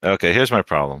Okay, here's my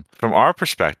problem. From our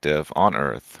perspective on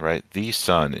Earth, right, the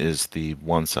sun is the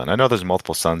one sun. I know there's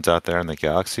multiple suns out there in the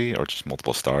galaxy, or just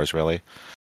multiple stars, really.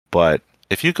 But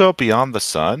if you go beyond the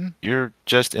sun, you're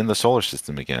just in the solar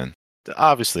system again.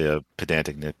 Obviously a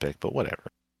pedantic nitpick, but whatever.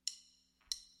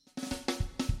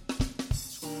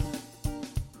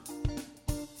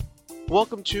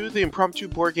 Welcome to the Impromptu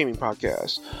Board Gaming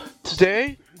Podcast.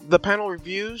 Today, the panel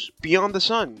reviews Beyond the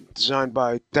Sun, designed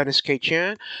by Dennis K.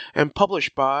 Chan and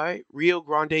published by Rio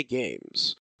Grande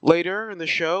Games. Later in the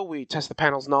show, we test the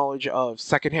panel's knowledge of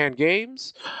secondhand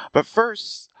games, but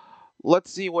first,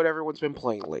 let's see what everyone's been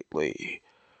playing lately.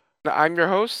 I'm your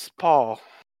host, Paul.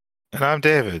 And I'm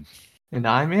David. And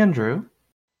I'm Andrew.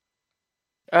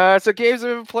 So games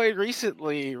I've been playing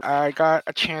recently, I got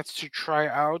a chance to try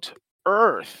out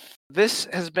Earth. This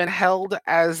has been held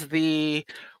as the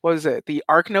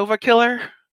Arc Nova killer.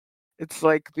 It's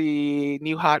like the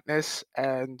new hotness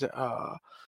and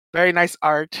very nice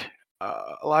art,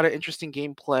 a lot of interesting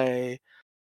gameplay,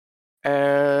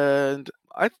 and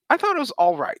I thought it was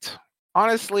all right.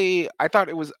 Honestly, I thought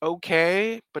it was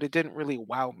okay, but it didn't really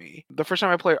wow me. The first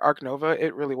time I played Arc Nova,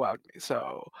 it really wowed me.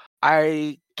 So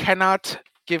I cannot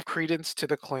give credence to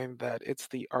the claim that it's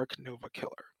the Arc Nova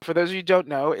killer. For those of you who don't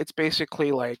know, it's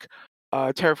basically like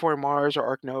Terraform Mars or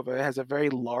Arc Nova. It has a very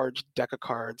large deck of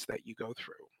cards that you go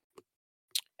through.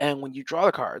 And when you draw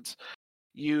the cards,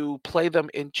 you play them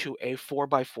into a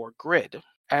 4x4 grid.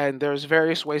 And there's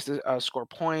various ways to score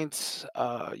points.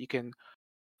 You can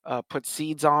put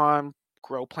seeds on,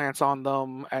 grow plants on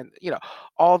them, and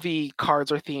all the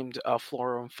cards are themed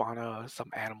flora and fauna, some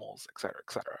animals, etc.,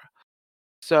 etc.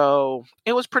 So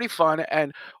it was pretty fun,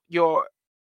 and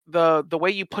the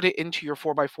way you put it into your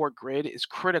 4x4 grid is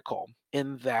critical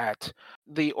in that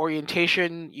the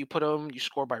orientation you put them, you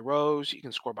score by rows, you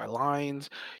can score by lines,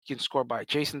 you can score by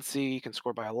adjacency, you can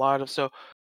score by a lot of. So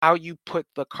how you put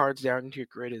the cards down into your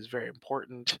grid is very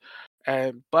important.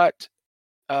 But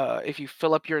if you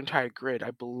fill up your entire grid,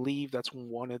 I believe that's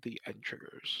one of the end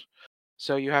triggers.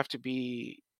 So you have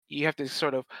to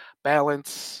sort of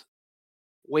balance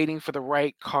waiting for the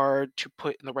right card to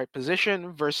put in the right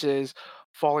position versus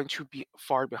falling too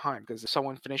far behind, because if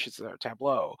someone finishes their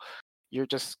tableau, you're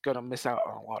just going to miss out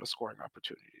on a lot of scoring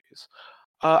opportunities.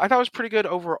 I thought it was pretty good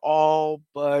overall,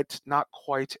 but not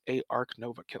quite a Arc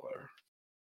Nova killer.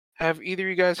 Have either of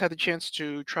you guys had the chance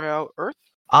to try out Earth?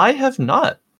 I have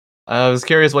not. I was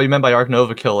curious what you meant by Arc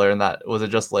Nova killer, and that was it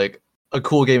just like a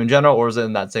cool game in general, or was it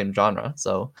in that same genre?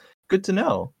 So good to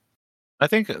know. I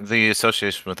think the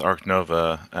association with Arc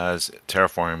Nova as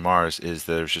Terraforming Mars is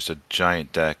there's just a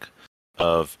giant deck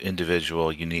of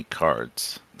individual unique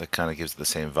cards that kind of gives it the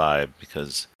same vibe,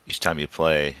 because each time you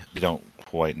play, you don't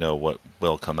quite know what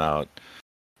will come out.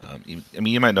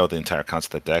 You might know the entire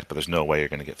concept of the deck, but there's no way you're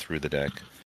going to get through the deck.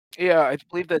 Yeah, I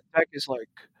believe that deck is like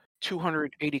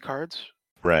 280 cards.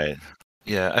 Right.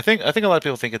 Yeah, I think a lot of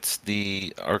people think it's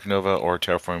the Arc Nova or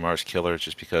Terraforming Mars killer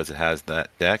just because it has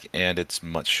that deck and it's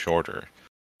much shorter.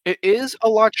 It is a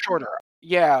lot shorter.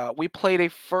 Yeah, we played a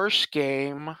first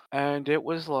game and it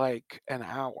was like an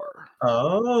hour.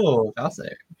 Oh,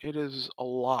 fascinating. It is a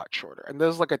lot shorter. And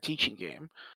there's like a teaching game.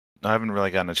 I haven't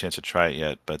really gotten a chance to try it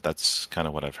yet, but that's kind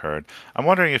of what I've heard. I'm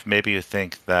wondering if maybe you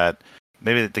think that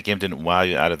maybe the game didn't wow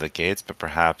you out of the gates, but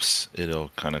perhaps it'll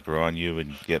kind of grow on you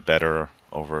and get better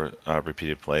over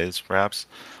repeated plays, perhaps.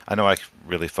 I know I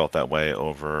really felt that way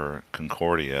over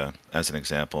Concordia as an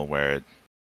example, where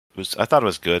I thought it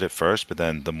was good at first, but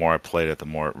then the more I played it, the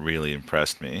more it really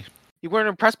impressed me. You weren't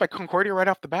impressed by Concordia right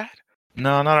off the bat?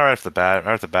 No, not right off the bat.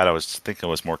 Right off the bat, I was thinking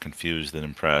I was more confused than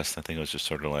impressed. I think it was just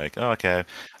sort of like, oh, okay.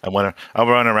 I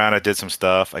run around. I did some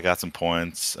stuff. I got some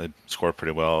points. I scored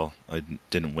pretty well. I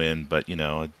didn't win, but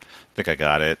I think I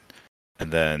got it.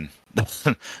 And then,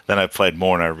 then I played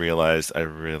more, and I realized I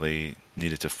really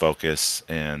needed to focus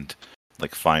and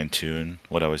like fine tune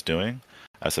what I was doing,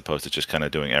 as opposed to just kind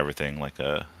of doing everything like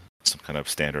some kind of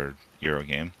standard Euro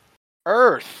game.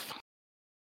 Earth.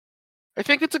 I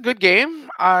think it's a good game.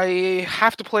 I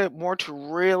have to play it more to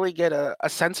really get a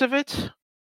sense of it.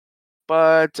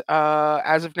 But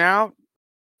as of now,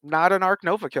 not an Arc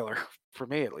Nova killer, for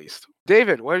me at least.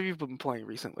 David, what have you been playing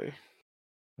recently?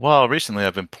 Well, recently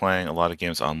I've been playing a lot of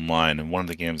games online, and one of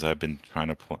the games I've been trying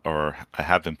to or I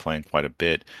have been playing quite a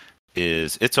bit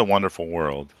is It's a Wonderful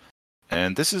World.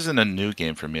 And this isn't a new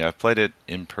game for me. I've played it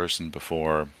in person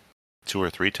before 2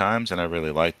 or 3 times, and I really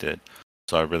liked it.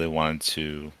 So I really wanted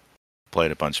to play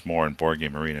it a bunch more, and Board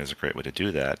Game Arena is a great way to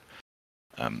do that,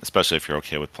 especially if you're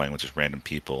okay with playing with just random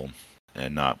people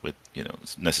and not with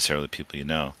necessarily people you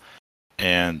know.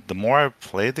 And the more I've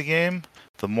played the game,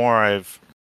 the more I've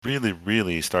really,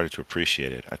 really started to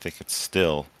appreciate it. I think it's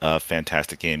still a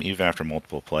fantastic game, even after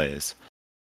multiple plays.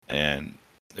 And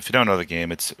if you don't know the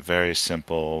game, it's a very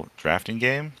simple drafting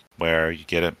game where you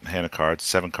get a hand of cards,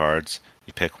 7 cards.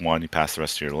 You pick one, you pass the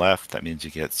rest to your left. That means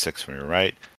you get 6 from your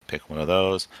right. Pick one of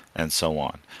those, and so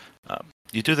on.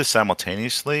 You do this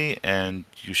simultaneously, and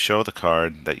you show the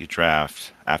card that you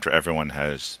draft after everyone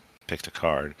has picked a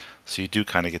card. So you do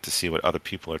kind of get to see what other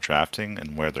people are drafting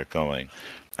and where they're going.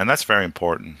 And that's very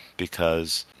important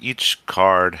because each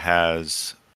card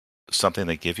has something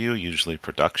they give you, usually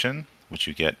production, which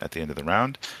you get at the end of the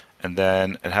round. And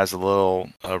then it has a little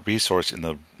resource in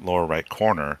the lower right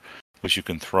corner, which you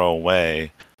can throw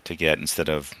away to get instead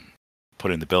of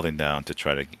putting the building down to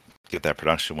try to get that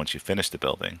production once you finish the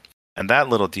building. And that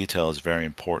little detail is very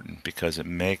important because it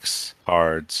makes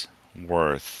cards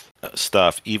worth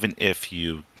stuff even if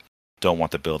you don't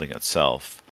want the building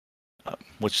itself,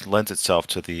 which lends itself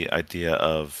to the idea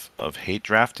of hate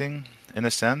drafting in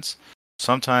a sense.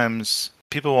 Sometimes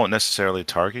people won't necessarily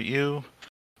target you,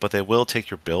 but they will take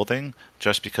your building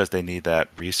just because they need that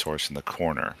resource in the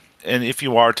corner. And if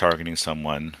you are targeting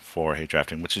someone for hate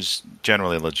drafting, which is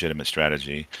generally a legitimate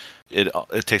strategy, it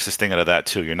takes the sting out of that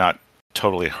too. You're not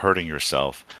totally hurting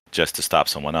yourself just to stop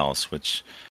someone else, which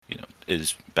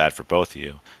is bad for both of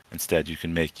you. Instead, you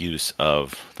can make use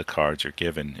of the cards you're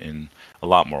given in a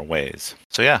lot more ways.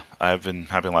 So yeah, I've been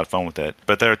having a lot of fun with it.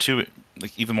 But there are two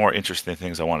even more interesting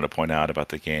things I wanted to point out about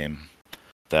the game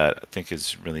that I think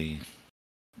is really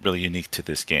unique to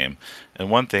this game. And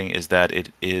one thing is that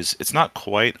it's not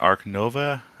quite Ark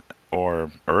Nova or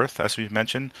Earth, as we've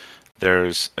mentioned.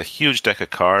 There's a huge deck of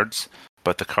cards,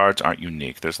 but the cards aren't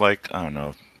unique. There's I don't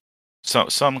know,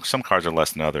 some cards are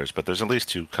less than others, but there's at least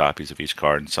 2 copies of each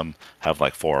card, and some have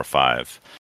 4 or 5.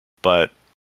 But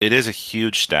it is a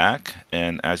huge stack,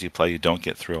 and as you play, you don't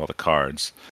get through all the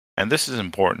cards. And this is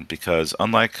important because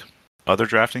unlike other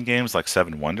drafting games like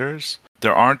Seven Wonders,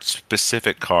 there aren't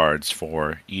specific cards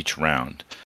for each round.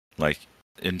 Like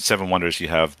in Seven Wonders, you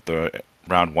have the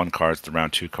round 1 cards, the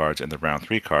round 2 cards, and the round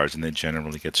 3 cards, and they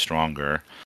generally get stronger.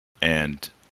 And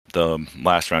the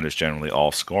last round is generally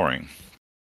all scoring,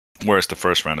 whereas the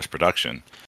first round is production.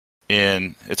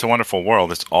 In It's a Wonderful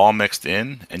World, it's all mixed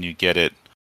in, and you get it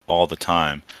all the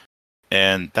time.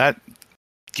 And that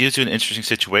gives you an interesting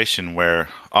situation where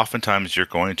oftentimes you're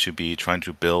going to be trying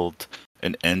to build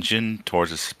an engine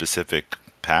towards a specific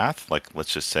path, like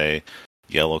let's just say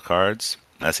yellow cards.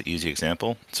 That's an easy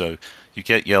example. So you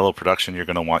get yellow production, you're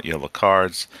going to want yellow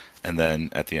cards, and then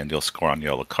at the end you'll score on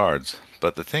yellow cards.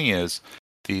 But the thing is,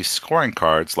 these scoring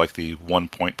cards, like the 1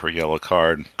 point per yellow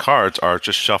card cards, are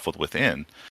just shuffled within.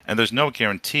 And there's no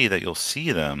guarantee that you'll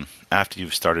see them after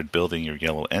you've started building your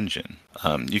yellow engine.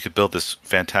 You could build this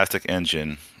fantastic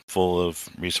engine full of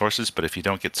resources, but if you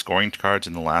don't get scoring cards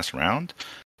in the last round,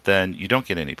 then you don't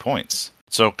get any points.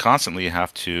 So constantly you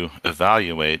have to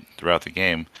evaluate throughout the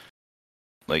game.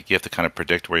 You have to kind of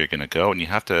predict where you're going to go, and you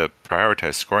have to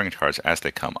prioritize scoring cards as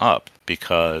they come up,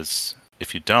 because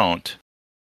if you don't,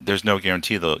 there's no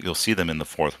guarantee that you'll see them in the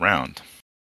 4th round.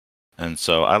 And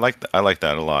so I like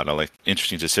that a lot. I like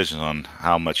interesting decisions on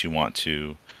how much you want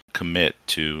to commit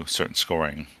to certain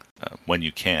scoring when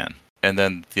you can. And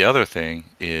then the other thing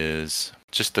is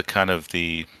just the kind of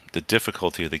the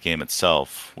difficulty of the game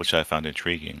itself, which I found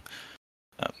intriguing.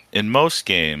 In most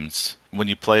games, when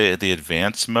you play the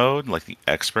advanced mode, like the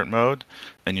expert mode,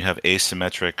 and you have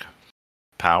asymmetric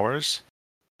powers,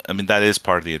 I mean, that is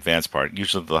part of the advanced part.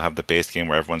 Usually they'll have the base game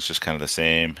where everyone's just kind of the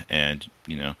same, and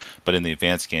but in the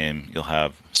advanced game, you'll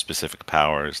have specific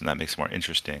powers, and that makes it more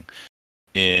interesting.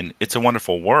 In It's a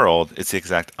Wonderful World, it's the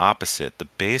exact opposite. The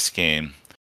base game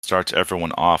starts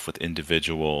everyone off with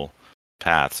individual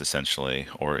paths, essentially,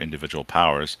 or individual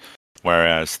powers,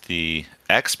 whereas the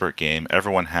expert game,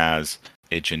 everyone has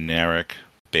a generic,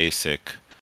 basic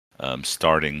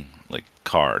starting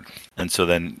card. And so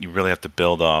then you really have to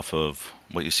build off of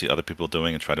what you see other people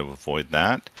doing and try to avoid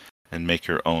that and make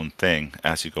your own thing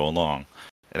as you go along.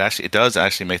 It does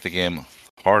actually make the game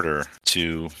harder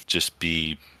to just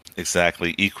be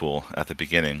exactly equal at the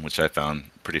beginning, which I found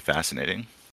pretty fascinating.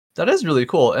 That is really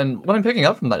cool. And what I'm picking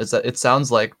up from that is that it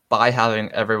sounds like by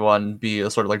having everyone be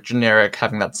a sort of generic,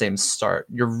 having that same start,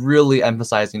 you're really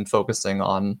emphasizing focusing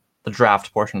on the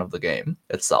draft portion of the game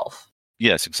itself.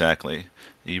 Yes, exactly.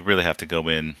 You really have to go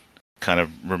in kind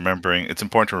of remembering. It's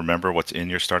important to remember what's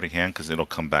in your starting hand because it'll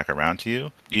come back around to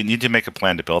you. You need to make a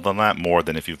plan to build on that more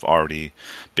than if you've already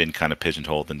been kind of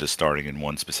pigeonholed into starting in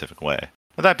one specific way.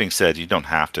 But that being said, you don't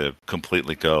have to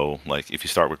completely go, if you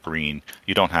start with green,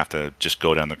 you don't have to just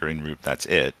go down the green route, that's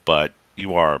it. But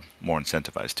you are more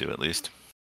incentivized to, at least.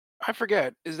 I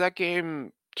forget, is that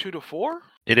game 2 to 4?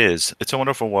 It is. It's a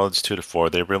Wonderful World. It's 2 to 4.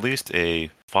 They released a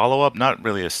follow-up, not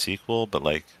really a sequel, but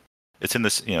like it's in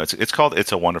this. It's called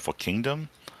It's a Wonderful Kingdom,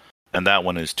 and that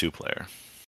one is 2-player.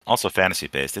 Also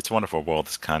fantasy-based. It's a Wonderful World.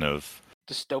 It's kind of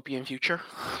Dystopian future?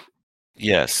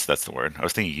 yes, that's the word. I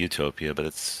was thinking utopia, but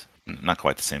it's not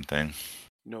quite the same thing.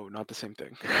 No, not the same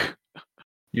thing.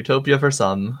 Utopia for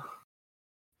some.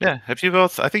 Yeah, have you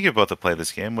both? I think you both have played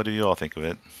this game. What do you all think of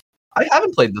it? I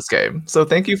haven't played this game, so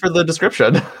thank you for the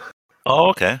description. Oh,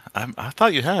 okay. I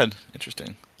thought you had.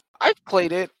 Interesting. I've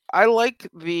played it. I like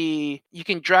you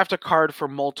can draft a card for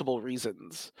multiple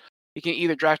reasons. You can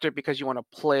either draft it because you want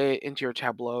to play it into your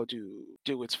tableau to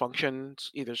do its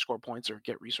functions, either score points or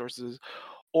get resources,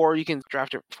 or you can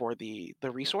draft it for the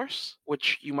resource,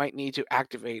 which you might need to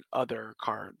activate other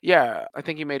cards. Yeah, I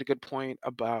think you made a good point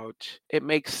about it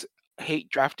makes hate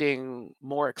drafting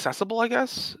more accessible, I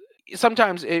guess.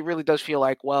 Sometimes it really does feel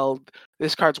like, well,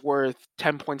 this card's worth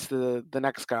 10 points to the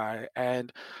next guy,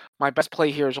 and my best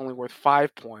play here is only worth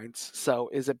 5 points. So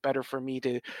is it better for me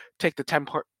to take the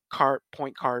 10-point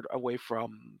card away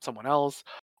from someone else,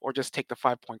 or just take the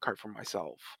 5-point card from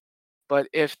myself? But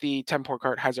if the 10-point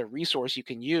card has a resource you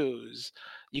can use,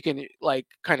 you can like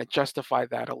kind of justify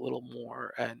that a little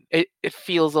more, and it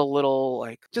feels a little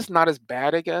like just not as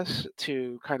bad, I guess,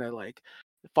 to kind of like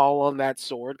fall on that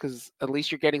sword, because at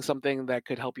least you're getting something that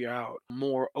could help you out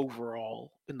more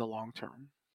overall in the long term.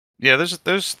 Yeah,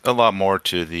 there's a lot more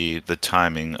to the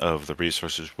timing of the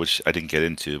resources, which I didn't get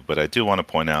into, but I do want to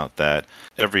point out that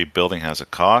every building has a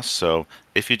cost. So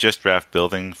if you just draft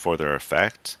building for their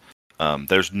effect,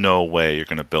 there's no way you're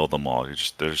going to build them all.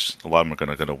 There's a lot of them are going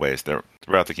to go to waste.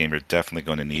 Throughout the game, you're definitely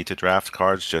going to need to draft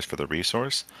cards just for the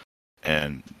resource,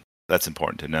 and that's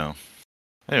important to know.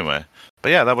 Anyway, but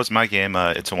yeah, that was my game.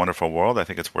 It's a Wonderful World. I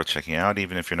think it's worth checking out,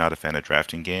 even if you're not a fan of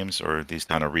drafting games or these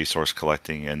kind of resource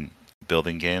collecting and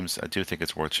building games. I do think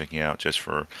it's worth checking out just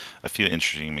for a few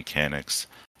interesting mechanics.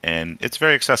 And it's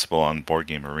very accessible on Board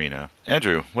Game Arena.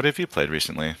 Andrew, what have you played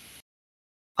recently?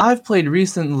 I've played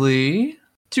recently.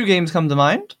 2 games come to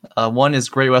mind. One is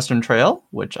Great Western Trail,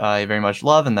 which I very much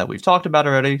love and that we've talked about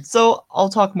already. So I'll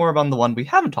talk more about the one we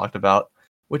haven't talked about,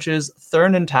 which is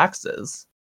Thurn and Taxes,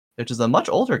 which is a much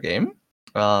older game.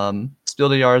 Spiel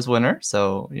des Jahres winner,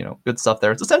 so good stuff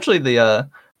there. It's essentially the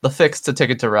fix to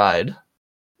Ticket to Ride,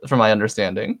 from my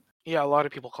understanding. Yeah, a lot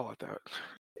of people call it that.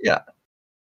 Yeah.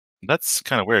 That's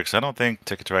kind of weird because I don't think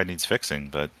Ticket to Ride needs fixing,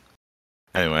 but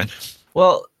anyway.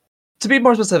 Well, to be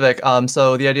more specific,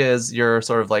 so the idea is you're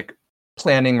sort of like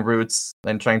planning routes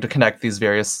and trying to connect these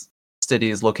various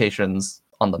cities, locations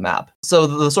on the map. So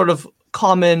the sort of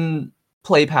common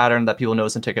play pattern that people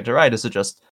notice in Ticket to Ride is to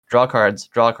just draw cards,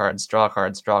 draw cards, draw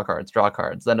cards, draw cards, draw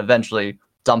cards, then eventually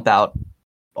dump out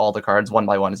all the cards one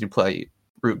by one as you play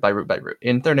route by route by route.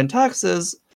 In Thurn and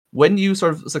Taxes, when you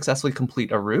sort of successfully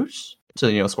complete a route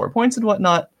to score points and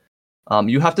whatnot,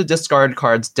 you have to discard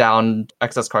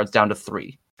excess cards down to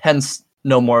 3. Hence,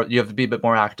 no more. You have to be a bit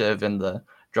more active in the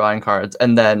drawing cards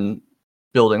and then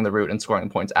building the route and scoring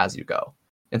points as you go,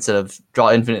 instead of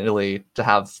draw infinitely to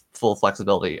have full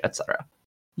flexibility, etc.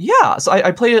 Yeah, so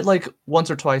I played it like once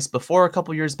or twice before a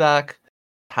couple years back,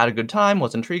 had a good time,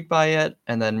 was intrigued by it,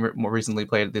 and then more recently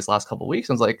played it these last couple weeks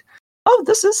and was like, oh,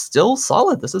 this is still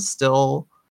solid. This is still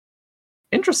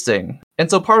interesting.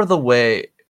 And so part of the way,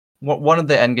 one of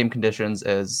the endgame conditions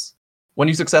is when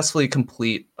you successfully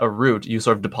complete a route, you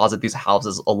sort of deposit these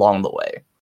houses along the way.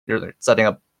 You're setting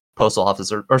up postal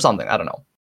office or something, I don't know.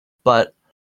 But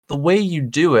the way you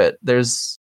do it,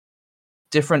 there's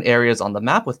different areas on the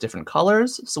map with different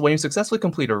colors. So when you successfully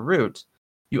complete a route,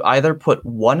 you either put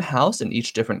one house in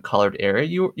each different colored area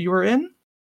you were in,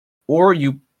 or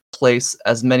you place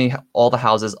all the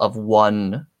houses of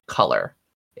one color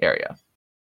area.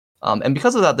 And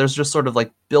because of that, there's just sort of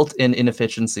like built-in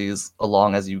inefficiencies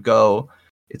along as you go.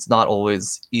 It's not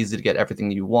always easy to get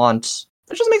everything you want.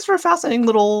 It just makes for a fascinating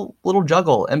little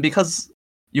juggle. And because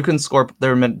you can score,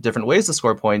 there are different ways to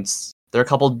score points. There are a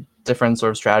couple different sort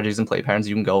of strategies and play patterns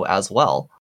you can go as well.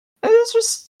 And it's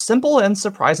just simple and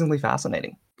surprisingly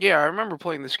fascinating. Yeah, I remember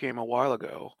playing this game a while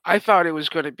ago. I thought it was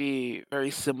going to be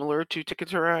very similar to Ticket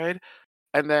to Ride,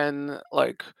 and then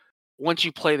like once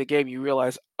you play the game, you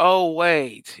realize, oh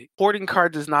wait, hoarding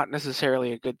cards is not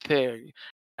necessarily a good thing,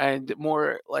 and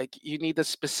more like you need the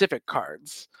specific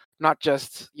cards, not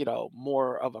just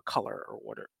more of a color or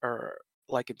whatever, or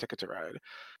like in Ticket to Ride,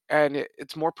 and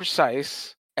it's more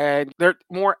precise, and they're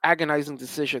more agonizing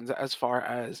decisions as far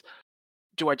as,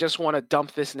 do I just want to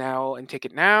dump this now and take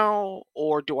it now,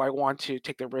 or do I want to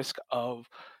take the risk of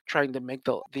trying to make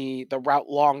the route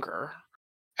longer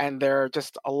and there are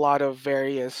just a lot of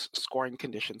various scoring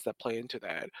conditions that play into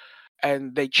that,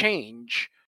 and they change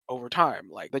over time.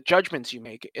 Like the judgments you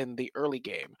make in the early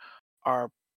game are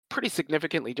pretty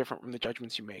significantly different from the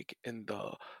judgments you make in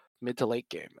the mid to late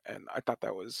game, and I thought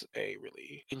that was a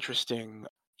really interesting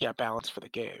balance for the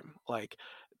game. Like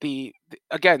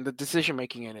again, the decision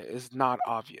making in it is not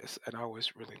obvious, and I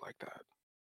always really like that.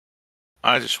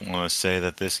 I just want to say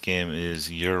that this game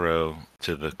is Euro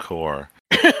to the core.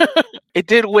 It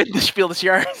did win the Spiel des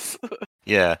Jahres.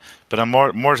 Yeah, but I'm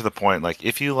more to the point. Like,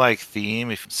 if you like theme,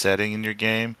 if setting in your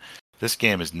game, this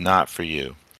game is not for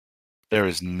you. There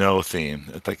is no theme.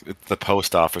 It's like it's the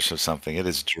post office or something. It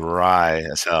is dry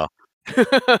as hell.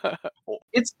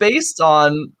 It's based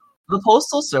on the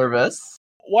Postal Service.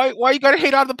 Why you gotta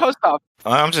hate on the post office?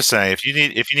 I'm just saying, if you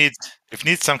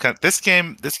need some kind, this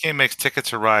game makes Ticket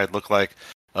to Ride look like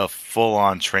a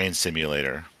full-on train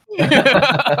simulator.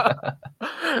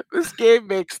 This game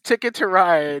makes Ticket to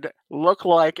Ride look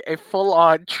like a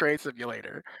full-on train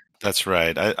simulator. That's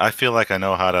right. I feel like I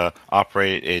know how to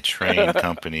operate a train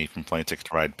company from playing Ticket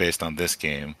to Ride based on this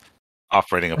game,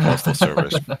 operating a postal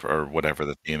service or whatever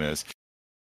the theme is.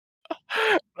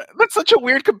 That's such a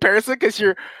weird comparison because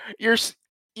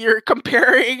you're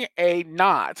comparing a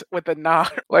not with a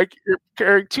not. Like you're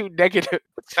comparing two negative.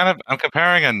 It's kind of, I'm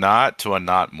comparing a not to a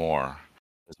not more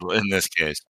in this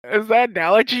case. Does that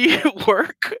analogy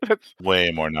work? That's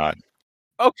Way more not.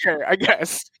 okay, I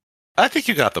guess. I think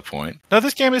you got the point. No,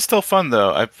 this game is still fun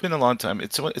though. I've been a long time.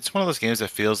 It's one of those games that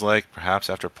feels like perhaps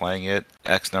after playing it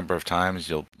X number of times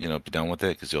you'll be done with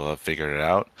it because you'll have figured it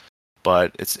out.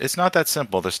 But it's not that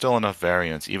simple. There's still enough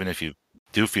variance, even if you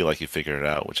do feel like you figured it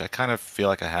out, which I kind of feel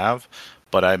like I have.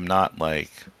 But I'm not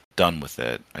like done with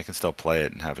it. I can still play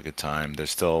it and have a good time.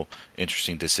 There's still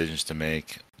interesting decisions to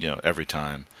make, every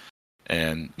time.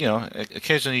 And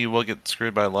occasionally you will get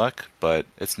screwed by luck, but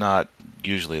it's not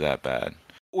usually that bad.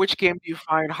 Which game do you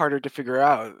find harder to figure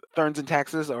out? Thorns and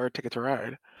Taxes or Ticket to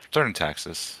Ride? Thorns and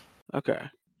Taxes. Okay.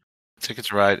 Ticket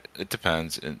to Ride, it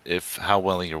depends if how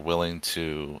well you're willing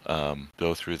to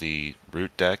go through the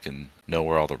route deck and know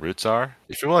where all the routes are.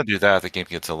 If you're willing to do that, the game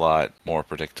gets a lot more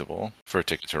predictable for a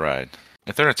Ticket to Ride.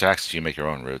 In Thorns and Taxes, you make your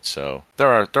own routes, so there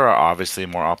are obviously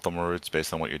more optimal routes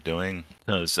based on what you're doing.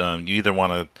 Because you either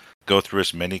want to go through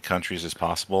as many countries as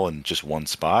possible in just one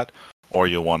spot, or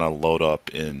you want to load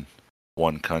up in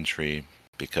one country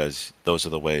because those are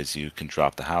the ways you can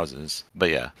drop the houses. But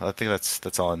yeah, I think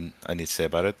that's all I need to say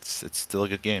about it. It's still a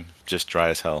good game, just dry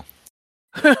as hell.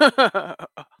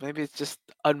 Maybe it's just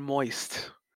unmoist.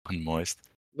 Unmoist.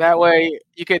 That way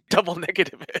you get double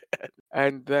negative it,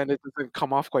 and then it doesn't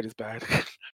come off quite as bad.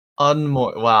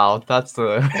 Wow, that's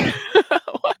the.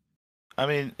 What? I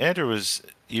mean, Andrew was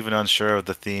even unsure of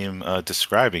the theme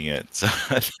describing it. So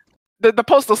The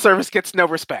Postal Service gets no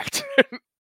respect.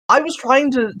 I was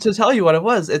trying to tell you what it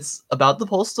was. It's about the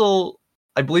postal.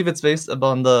 I believe it's based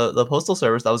upon the postal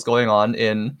service that was going on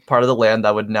in part of the land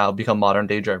that would now become modern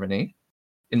day Germany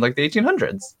in like the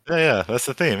 1800s. yeah, that's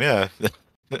the theme. Yeah,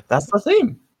 That's the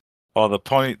theme. well, the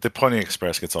Pony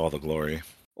Express gets all the glory.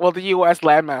 Well, the U.S.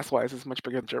 landmass wise is much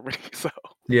bigger than Germany, so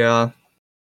Yeah.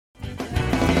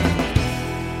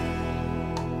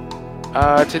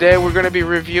 today we're going to be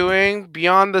reviewing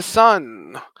Beyond the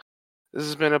Sun. This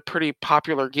has been a pretty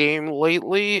popular game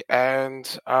lately,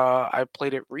 and I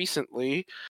played it recently.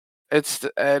 I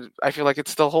feel like it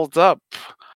still holds up.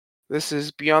 This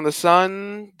is Beyond the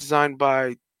Sun, designed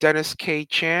by Dennis K.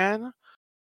 Chan,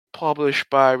 published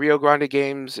by Rio Grande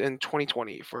Games in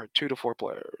 2020 for 2 to 4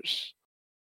 players.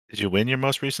 Did you win your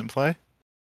most recent play?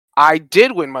 I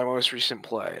did win my most recent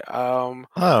play. Oh,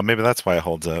 maybe that's why it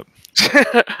holds up.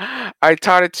 I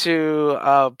taught it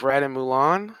to Brad and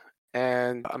Mulan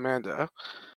and Amanda.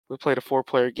 We played a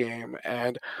 4-player game,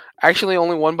 and actually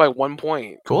only won by 1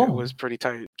 point. Cool. It was a pretty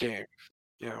tight game.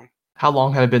 Yeah. How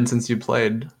long had it been since you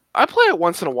played? I play it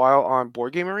once in a while on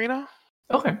Board Game Arena.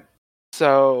 Okay.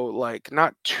 So, like,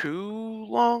 not too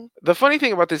long. The funny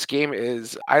thing about this game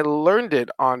is I learned it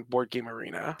on Board Game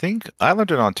Arena. I think I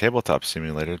learned it on Tabletop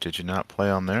Simulator. Did you not play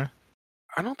on there?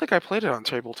 I don't think I played it on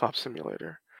Tabletop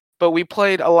Simulator. But we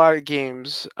played a lot of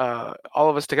games, all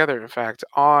of us together, in fact,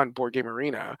 on Board Game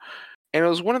Arena. And it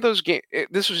was one of those games.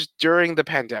 This was during the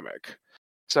pandemic.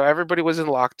 So everybody was in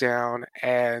lockdown.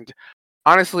 And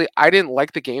honestly, I didn't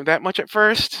like the game that much at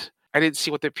first. I didn't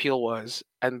see what the appeal was.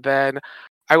 And then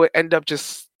I would end up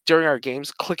just, during our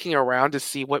games, clicking around to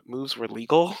see what moves were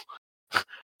legal.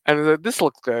 And then, this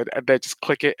looks good. And then just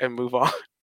click it and move on.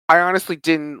 I honestly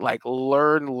didn't like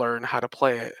learn how to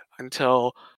play it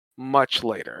until much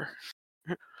later.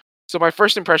 So my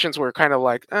first impressions were kind of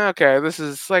like, okay, this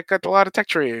is like got a lot of tech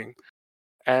treeing.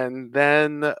 and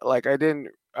then like I didn't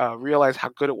realize how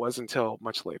good it was until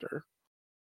much later.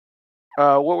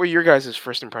 What were your guys'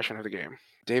 first impression of the game,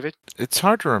 David? It's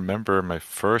hard to remember my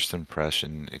first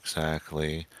impression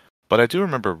exactly, but I do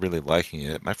remember really liking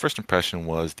it. My first impression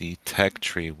was the tech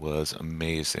tree was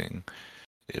amazing.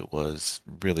 It was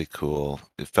really cool.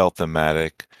 It felt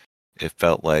thematic. It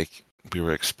felt like we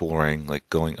were exploring, like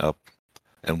going up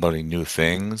and learning new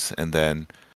things and then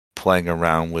playing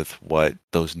around with what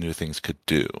those new things could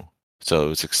do. So it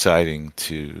was exciting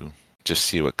to just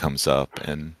see what comes up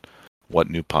and what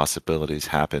new possibilities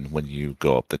happen when you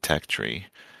go up the tech tree.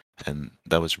 And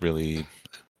that was really,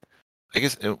 I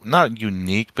guess, not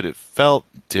unique, but it felt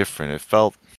different. It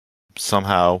felt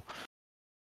somehow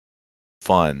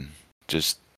fun.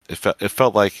 Just it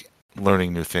felt like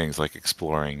learning new things, like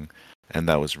exploring, and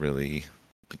that was really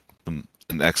an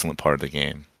excellent part of the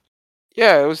game.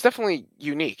 Yeah, it was definitely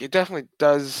unique. It definitely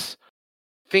does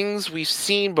things we've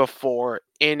seen before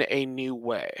in a new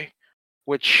way,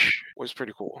 which was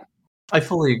pretty cool. I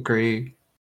fully agree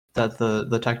that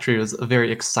the tech tree is a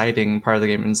very exciting part of the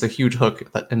game, and it's a huge hook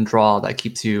and draw that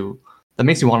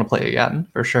makes you want to play again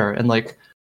for sure. And like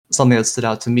something that stood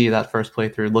out to me that first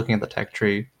playthrough, looking at the tech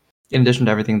tree, in addition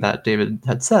to everything that David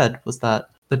had said, was that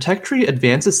the tech tree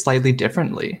advances slightly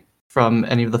differently from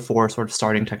any of the 4 sort of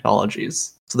starting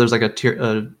technologies. So there's like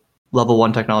a level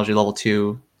 1 technology, level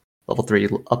 2, level 3,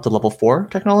 up to level 4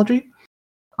 technology.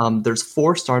 There's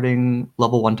 4 starting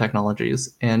level 1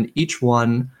 technologies, and each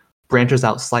one branches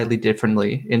out slightly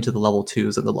differently into the level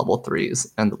 2s and the level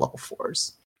 3s and the level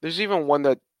 4s. There's even one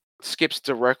that skips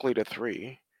directly to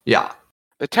 3. Yeah.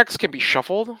 The text can be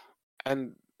shuffled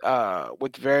and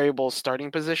with variable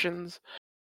starting positions.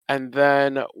 And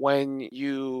then when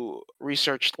you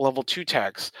research level 2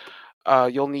 text,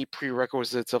 you'll need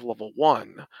prerequisites of level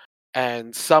 1.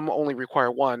 And some only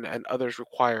require 1 and others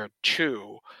require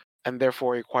 2. And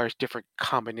therefore requires different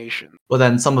combinations. But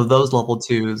then some of those level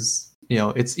 2s,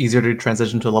 it's easier to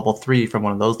transition to level 3 from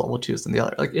one of those level 2s than the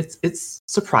other. Like it's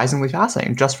surprisingly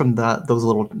fascinating just from those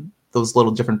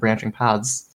little different branching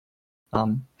paths.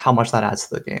 How much that adds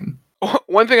to the game.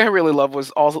 One thing I really love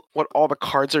was what all the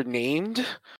cards are named.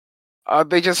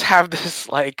 They just have this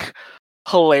like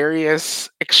hilarious,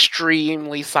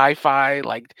 extremely sci-fi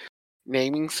like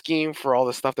naming scheme for all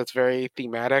the stuff that's very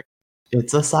thematic.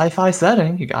 It's a sci-fi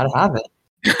setting. You gotta have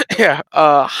it. Yeah.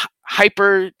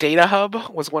 Hyper Data Hub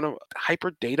was one of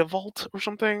Hyper Data Vault or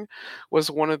something was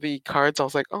one of the cards. I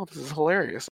was like, oh, this is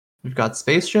hilarious. We've got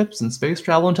spaceships and space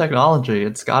travel and technology.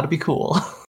 It's got to be cool.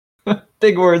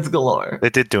 Big words galore.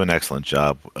 They did do an excellent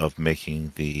job of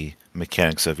making the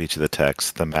mechanics of each of the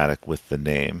texts thematic with the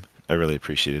name. I really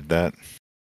appreciated that.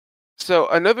 So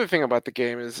another thing about the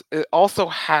game is it also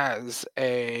has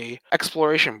a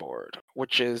exploration board,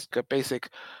 which is a basic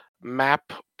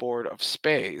map board of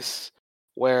space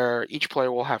where each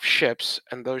player will have ships,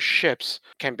 and those ships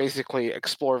can basically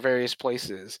explore various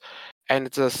places. And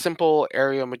it's a simple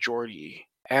area majority.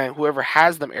 And whoever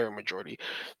has them area majority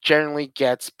generally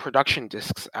gets production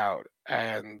discs out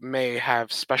and may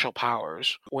have special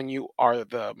powers when you are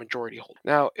the majority holder.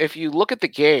 Now, if you look at the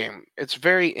game, it's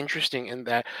very interesting in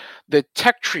that the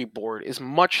tech tree board is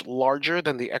much larger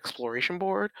than the exploration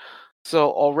board.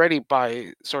 So already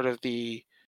by sort of the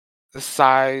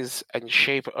size and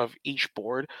shape of each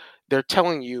board, they're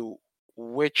telling you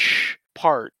which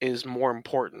part is more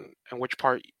important and which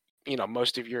part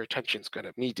most of your attention is going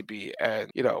to need to be,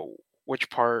 and which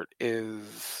part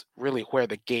is really where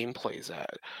the game plays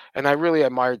at. And I really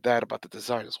admired that about the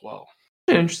design as well.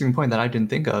 An interesting point that I didn't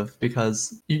think of,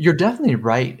 because you're definitely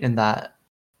right in that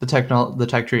the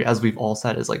tech tree, as we've all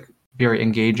said, is like very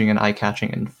engaging and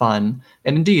eye-catching and fun.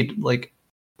 And indeed, like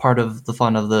part of the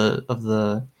fun of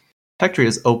the tech tree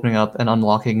is opening up and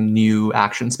unlocking new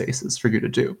action spaces for you to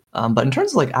do. But in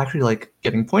terms of like actually like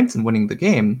getting points and winning the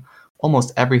game,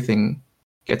 almost everything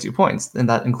gets you points, and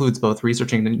that includes both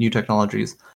researching the new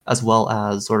technologies as well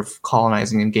as sort of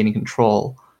colonizing and gaining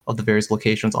control of the various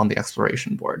locations on the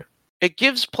exploration board. It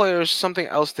gives players something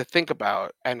else to think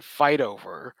about and fight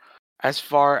over as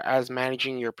far as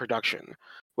managing your production,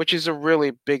 which is a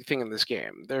really big thing in this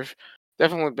game. There's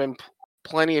definitely been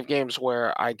plenty of games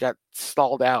where I got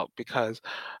stalled out because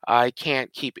I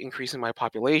can't keep increasing my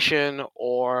population,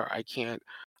 or I can't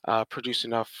produce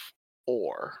enough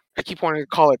ore. I keep wanting to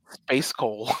call it space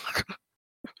coal.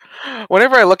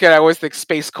 Whenever I look at it, I always think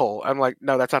space coal. I'm like,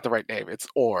 no, that's not the right name. It's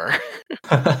ore.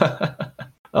 I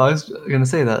was going to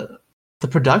say that the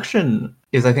production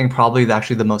is, I think, probably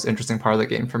actually the most interesting part of the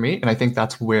game for me. And I think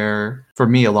that's where, for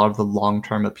me, a lot of the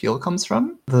long-term appeal comes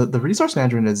from. The resource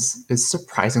management is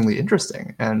surprisingly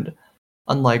interesting. And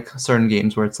Unlike certain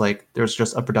games where it's like there's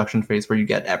just a production phase where you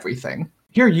get everything.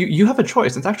 Here, you have a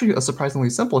choice. It's actually a surprisingly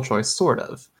simple choice, sort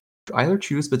of. You either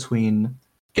choose between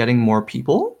getting more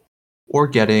people or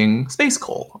getting space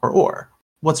coal or ore.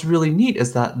 What's really neat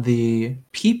is that the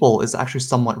people is actually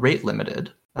somewhat rate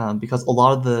limited because a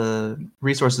lot of the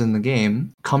resources in the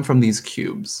game come from these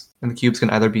cubes. And the cubes can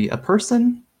either be a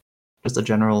person, just a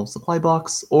general supply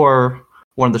box, or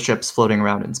one of the ships floating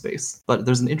around in space. But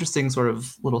there's an interesting sort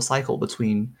of little cycle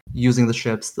between using the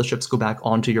ships go back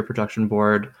onto your production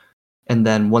board, and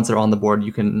then once they're on the board,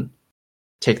 you can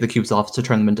take the cubes off to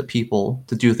turn them into people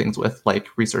to do things with, like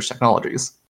research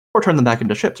technologies, or turn them back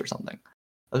into ships or something.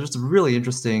 There's just a really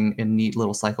interesting and neat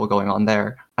little cycle going on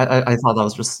there. I thought that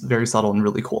was just very subtle and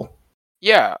really cool.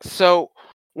 Yeah, so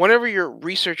whenever you're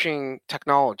researching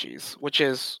technologies, which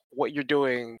is what you're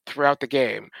doing throughout the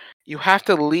game, you have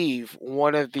to leave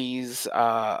one of these,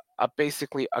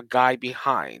 basically a guy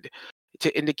behind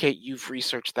to indicate you've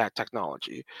researched that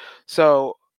technology.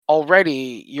 So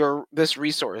already this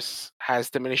resource has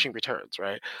diminishing returns,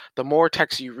 right? The more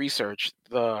techs you research,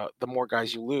 the more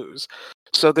guys you lose.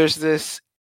 So there's this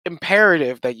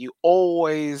imperative that you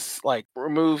always like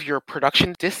remove your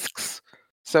production discs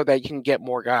so that you can get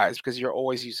more guys because you're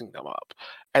always using them up.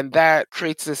 And that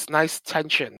creates this nice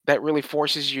tension that really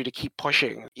forces you to keep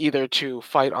pushing, either to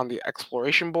fight on the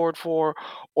exploration board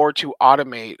or to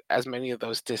automate as many of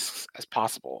those discs as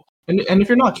possible. And if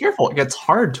you're not careful, it gets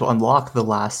hard to unlock the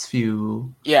last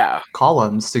few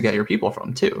columns to get your people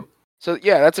from, too. So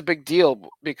yeah, that's a big deal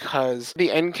because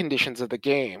the end conditions of the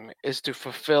game is to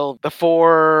fulfill the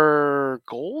 4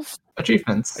 goals?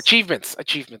 Achievements, that's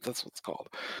what it's called.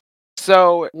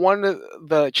 So one of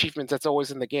the achievements that's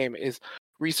always in the game is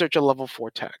research a level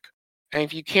 4 tech. And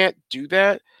if you can't do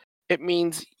that, it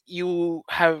means you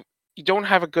don't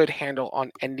have a good handle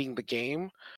on ending the game,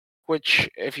 which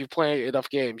if you play enough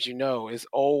games, you know is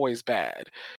always bad.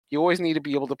 You always need to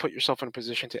be able to put yourself in a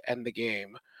position to end the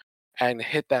game and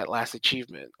hit that last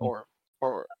achievement or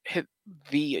hit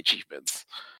the achievements.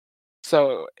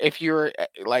 So if your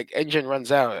like engine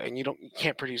runs out and you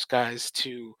can't produce guys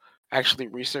to actually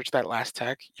research that last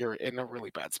tech, you're in a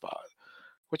really bad spot.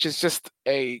 Which is just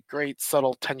a great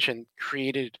subtle tension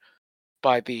created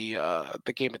by the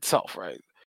game itself, right?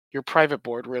 Your private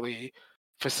board really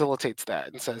facilitates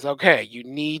that and says, okay, you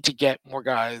need to get more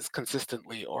guys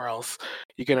consistently or else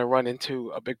you're going to run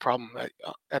into a big problem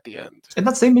at the end. And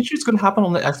that same issue is going to happen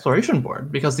on the exploration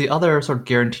board because the other sort of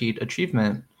guaranteed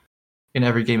achievement in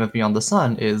every game of Beyond the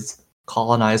Sun is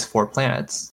colonize 4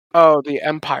 planets. Oh, the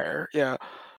Empire. Yeah.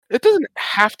 It doesn't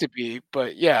have to be,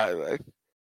 but yeah.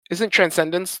 Isn't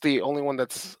Transcendence the only one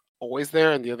that's always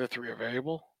there and the other 3 are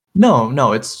variable?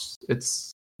 No, it's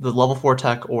the level 4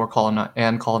 tech or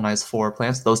colonize 4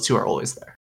 planets. Those 2 are always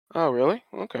there. Oh, really?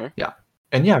 Okay. Yeah.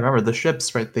 And yeah, remember the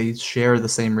ships, right? They share the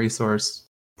same resource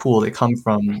pool. They come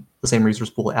from the same resource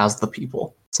pool as the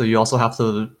people. So you also have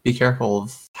to be careful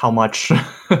of how much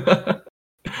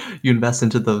you invest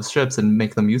into those ships and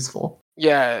make them useful.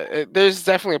 Yeah, there's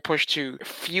definitely a push to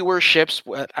fewer ships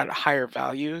at a higher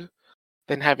value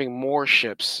than having more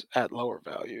ships at lower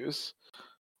values,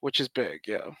 which is big,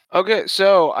 yeah. Okay,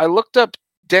 so I looked up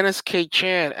Dennis K.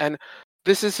 Chan, and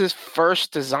this is his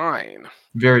first design.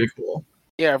 Very cool.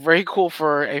 Yeah, very cool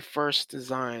for a first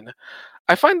design.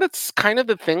 I find that's kind of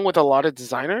the thing with a lot of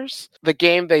designers. The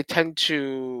game they tend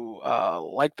to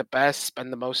like the best,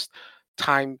 spend the most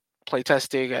time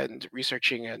playtesting and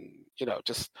researching and,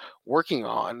 just working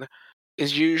on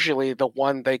is usually the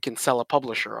one they can sell a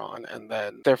publisher on and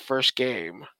then their first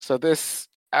game. So this,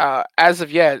 as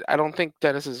of yet, I don't think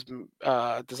Dennis has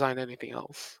designed anything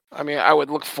else. I mean, I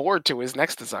would look forward to his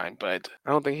next design, but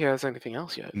I don't think he has anything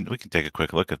else yet. We can take a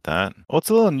quick look at that. Well, it's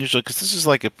a little unusual because this is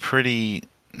like a pretty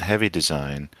heavy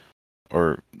design,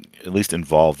 or at least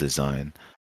involved design.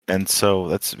 And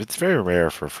so it's very rare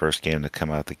for a first game to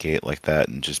come out the gate like that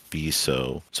and just be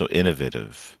so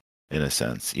innovative in a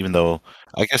sense. Even though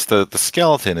I guess the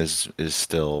skeleton is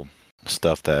still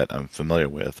stuff that I'm familiar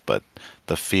with, but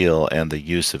the feel and the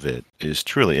use of it is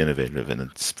truly innovative and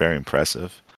it's very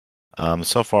impressive.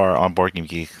 So far on Board Game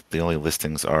Geek, the only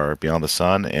listings are Beyond the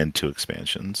Sun and 2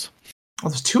 expansions. Oh,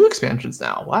 there's 2 expansions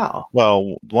now. Wow.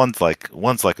 Well, one's like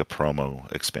a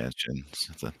promo expansion,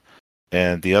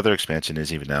 and the other expansion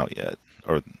isn't even out yet,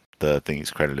 or the thing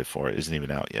he's credited for isn't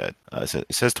even out yet. It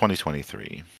says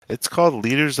 2023. It's called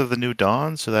Leaders of the New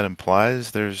Dawn, so that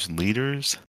implies there's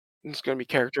leaders. It's going to be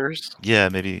characters. Yeah,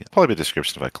 maybe. Probably a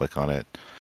description if I click on it.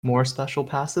 More special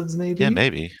passives, maybe? Yeah,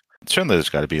 maybe. Certainly there's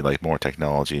got to be like more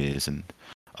technologies and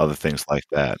other things like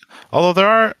that. Although there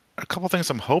are a couple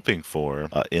things I'm hoping for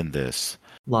in this.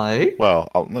 Like, Well,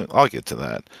 I'll get to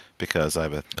that because I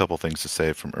have a couple things to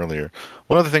say from earlier.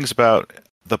 One of the things about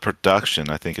the production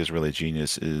I think is really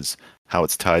genius is how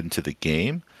it's tied into the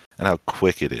game and how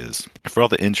quick it is. For all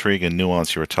the intrigue and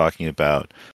nuance you were talking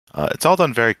about, it's all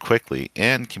done very quickly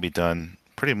and can be done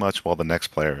pretty much while the next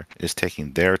player is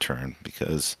taking their turn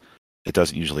because it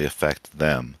doesn't usually affect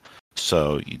them.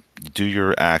 So you do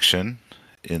your action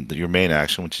your main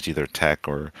action, which is either tech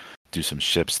or do some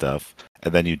ship stuff,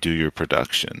 and then you do your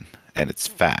production, and it's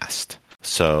fast.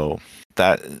 So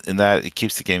that it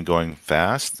keeps the game going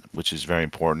fast, which is very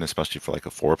important, especially for like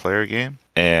a 4-player game,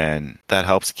 and that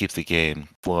helps keep the game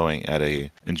flowing at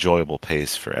a enjoyable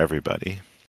pace for everybody.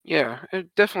 Yeah,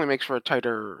 it definitely makes for a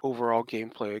tighter overall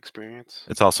gameplay experience.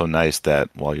 It's also nice that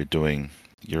while you're doing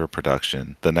your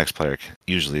production, the next player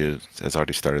usually has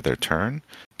already started their turn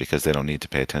because they don't need to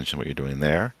pay attention to what you're doing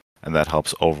there. And that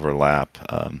helps overlap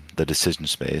the decision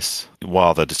space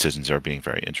while the decisions are being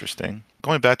very interesting.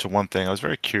 Going back to one thing, I was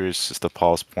very curious as to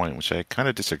Paul's point, which I kind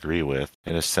of disagree with,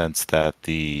 in a sense that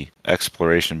the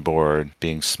exploration board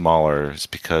being smaller is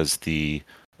because the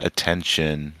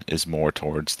attention is more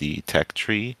towards the tech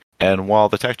tree. And while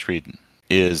the tech tree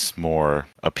is more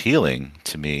appealing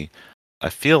to me, I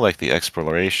feel like the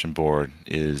exploration board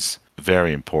is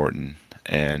very important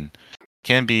and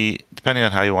can be, depending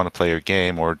on how you want to play your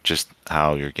game or just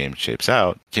how your game shapes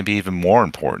out, can be even more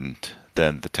important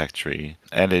than the tech tree.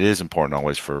 And it is important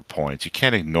always for points. You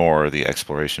can't ignore the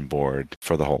exploration board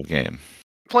for the whole game.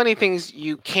 Plenty of things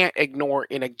you can't ignore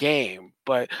in a game,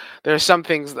 but there's some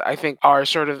things that I think are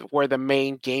sort of where the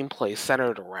main gameplay is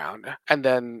centered around. And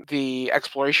then the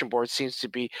exploration board seems to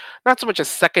be not so much a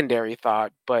secondary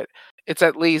thought, but it's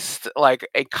at least like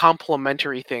a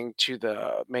complementary thing to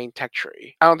the main tech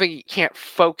tree. I don't think you can't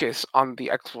focus on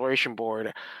the exploration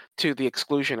board to the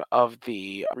exclusion of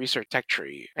the research tech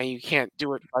tree, and you can't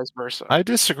do it vice versa. I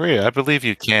disagree. I believe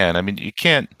you can. I mean, you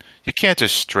can't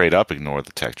just straight up ignore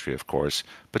the tech tree, of course,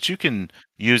 but you can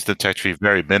use the tech tree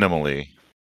very minimally.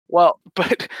 Well,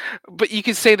 but you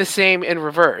can say the same in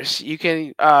reverse. You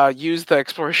can use the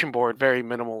exploration board very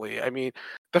minimally. I mean,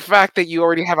 the fact that you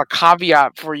already have a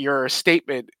caveat for your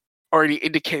statement already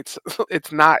indicates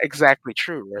it's not exactly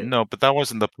true, right? No, but that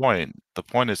wasn't the point. The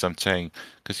point is I'm saying,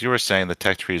 because you were saying the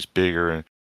tech tree is bigger and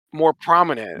More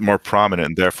prominent. more prominent,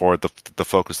 and therefore the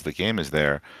focus of the game is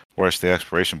there, whereas the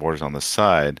exploration board is on the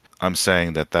side. I'm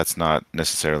saying that that's not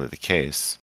necessarily the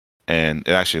case. And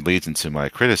it actually leads into my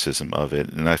criticism of it.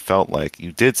 And I felt like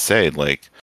you did say like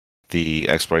the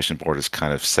exploration board is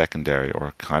kind of secondary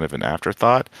or kind of an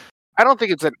afterthought. I don't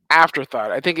think it's an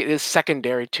afterthought. I think it is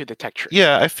secondary to the tech tree.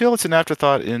 Yeah, I feel it's an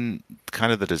afterthought in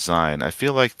kind of the design. I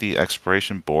feel like the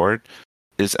exploration board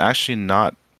is actually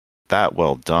not that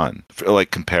well done,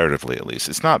 like comparatively at least.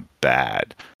 It's not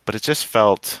bad, but it just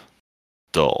felt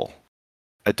dull.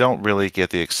 I don't really get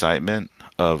the excitement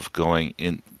of going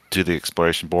into the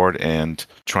exploration board and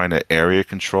trying to area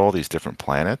control these different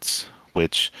planets,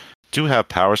 which do have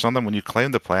powers on them. When you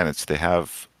claim the planets, they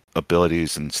have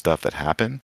abilities and stuff that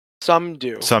happen. Some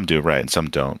do. Some do, right, and some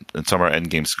don't, and some are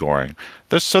endgame scoring.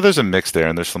 There's a mix there,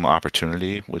 and there's some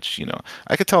opportunity, which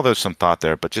I could tell there's some thought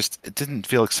there, but just it didn't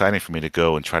feel exciting for me to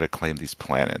go and try to claim these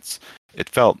planets. It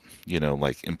felt,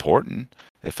 like important.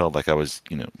 It felt like I was,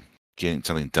 getting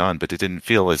something done, but it didn't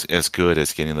feel as good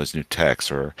as getting those new techs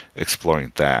or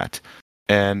exploring that.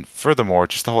 And furthermore,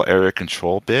 just the whole area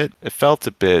control bit, it felt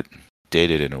a bit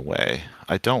dated in a way.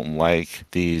 I don't like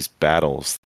these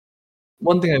battles.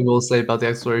 one thing I will say about the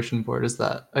exploration board is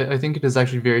that I think it is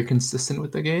actually very consistent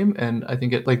with the game, and I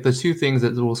think it like the two things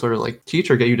that it will sort of like teach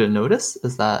or get you to notice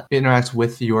is that it interacts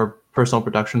with your personal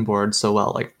production board so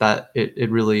well, like that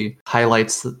it really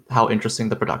highlights how interesting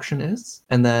the production is.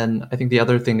 And then I think the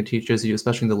other thing it teaches you,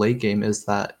 especially in the late game, is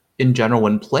that in general,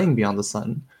 when playing Beyond the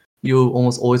Sun, you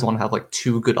almost always want to have like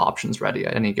two good options ready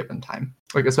at any given time.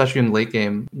 Like especially in late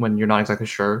game when you're not exactly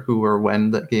sure who or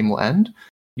when the game will end,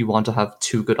 you want to have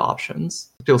two good options.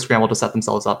 People scramble to set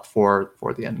themselves up for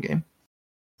the end game.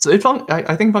 So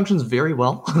I think functions very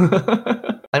well.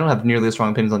 I don't have nearly as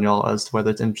strong opinions on y'all as to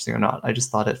whether it's interesting or not. I just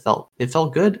thought it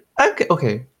felt good.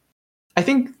 Okay. I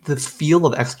think the feel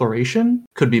of exploration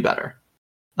could be better.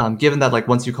 Given that like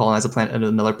once you colonize a planet and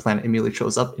another planet immediately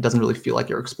shows up, it doesn't really feel like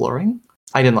you're exploring.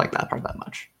 I didn't like that part that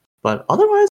much. But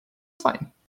otherwise, it's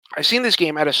fine. I've seen this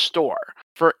game at a store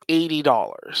for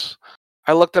 $80.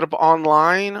 I looked it up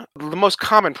online. The most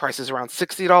common price is around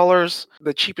 $60.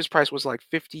 The cheapest price was like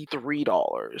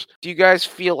 $53. Do you guys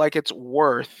feel like it's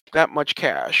worth that much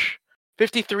cash?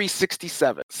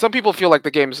 $53.67. Some people feel like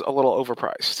the game's a little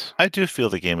overpriced. I do feel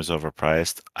the game is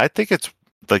overpriced. I think it's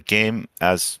the game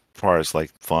as far as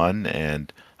like fun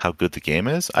and how good the game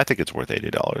is, I think it's worth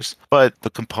 $80. But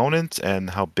the components and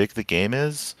how big the game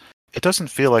is, it doesn't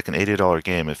feel like an $80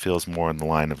 game. It feels more in the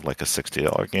line of like a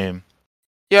 $60 game.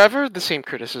 Yeah, I've heard the same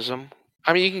criticism.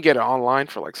 I mean, you can get it online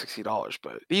for like $60,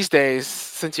 but these days,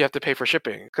 since you have to pay for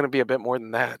shipping, it's going to be a bit more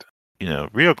than that. You know,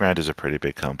 Rio Grande is a pretty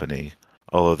big company.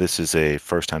 Although this is a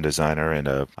first-time designer, and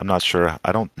I'm not sure.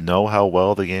 I don't know how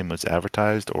well the game was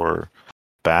advertised or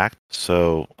backed,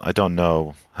 so I don't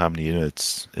know how many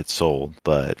units it sold.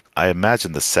 But I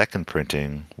imagine the second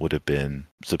printing would have been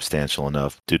substantial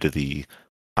enough due to the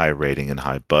high rating and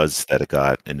high buzz that it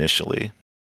got initially.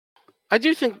 I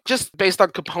do think, just based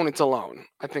on components alone,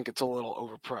 I think it's a little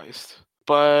overpriced.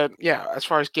 But yeah, as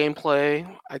far as gameplay,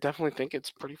 I definitely think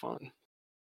it's pretty fun.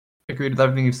 Agreed with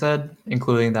everything you've said,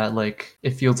 including that like it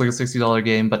feels like a $60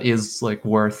 game, but is like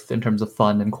worth in terms of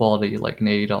fun and quality like an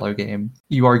 $80 game.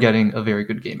 You are getting a very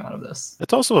good game out of this.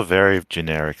 It's also a very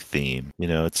generic theme. You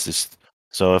know, it's just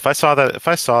so if I saw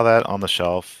that on the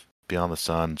shelf Beyond the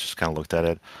Sun, just kind of looked at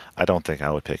it, I don't think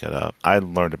I would pick it up. I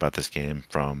learned about this game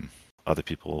from other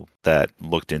people that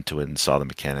looked into it and saw the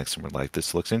mechanics and were like,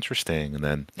 this looks interesting. And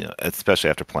then, you know, especially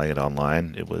after playing it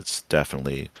online, it was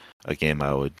definitely a game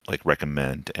I would like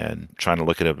recommend. And trying to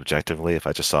look at it objectively, if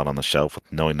I just saw it on the shelf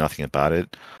with knowing nothing about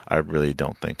it, I really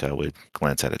don't think I would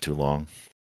glance at it too long.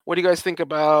 What do you guys think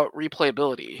about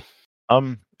replayability?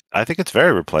 I think it's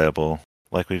very replayable.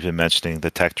 Like we've been mentioning,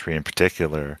 the tech tree in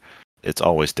particular, it's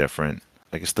always different.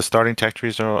 I guess the starting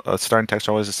techs are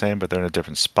always the same, but they're in a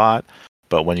different spot.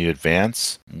 But when you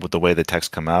advance, with the way the texts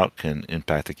come out can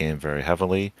impact the game very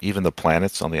heavily. Even the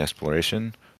planets on the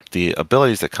exploration, the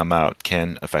abilities that come out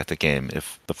can affect the game.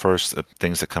 If the first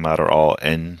things that come out are all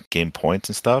end game points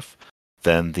and stuff,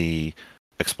 then the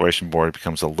exploration board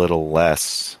becomes a little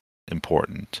less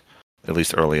important, at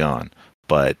least early on.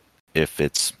 But if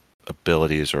it's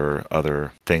abilities or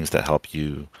other things that help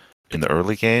you in the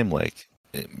early game, like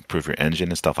improve your engine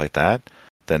and stuff like that,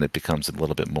 then it becomes a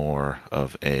little bit more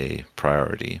of a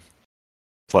priority.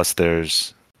 Plus,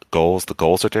 there's goals. The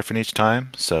goals are different each time,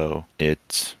 so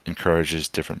it encourages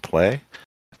different play,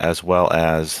 as well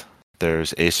as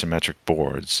there's asymmetric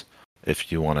boards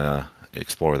if you want to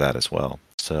explore that as well.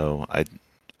 So I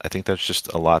think there's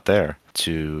just a lot there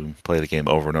to play the game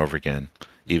over and over again,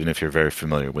 even if you're very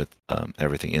familiar with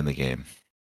everything in the game.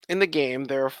 In the game,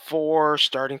 there are 4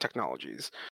 starting technologies,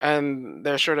 and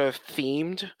they're sort of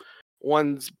themed.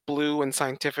 One's blue and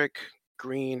scientific,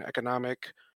 green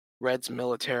economic, red's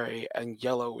military, and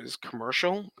yellow is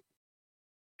commercial.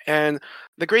 And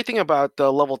the great thing about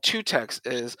the level 2 techs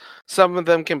is some of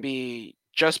them can be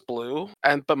just blue,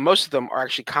 but most of them are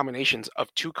actually combinations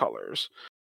of 2 colors.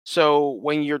 So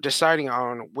when you're deciding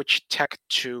on which tech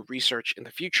to research in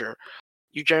the future,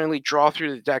 you generally draw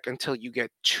through the deck until you get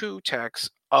 2 techs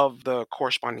of the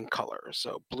corresponding color.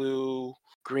 So blue,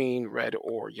 green, red,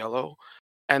 or yellow.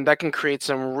 And that can create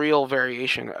some real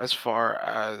variation as far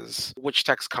as which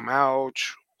techs come out,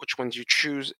 which ones you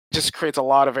choose. Just creates a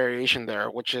lot of variation there,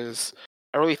 which is,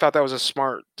 I really thought that was a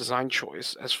smart design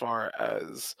choice as far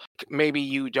as maybe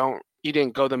you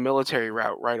didn't go the military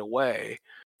route right away,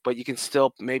 but you can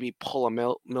still maybe pull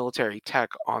a military tech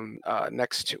on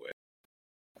next to it.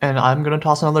 And I'm going to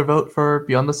toss another vote for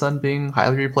Beyond the Sun being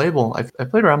highly replayable.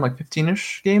 I've played around like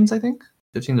 15-ish games, I think,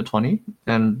 15 to 20,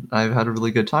 and I've had a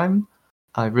really good time.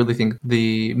 I really think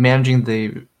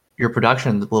managing your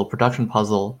production, the little production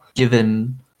puzzle,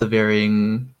 given the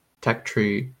varying tech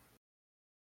tree,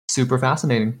 super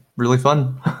fascinating, really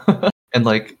fun. And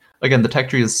like, again, the tech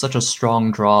tree is such a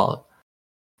strong draw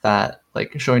that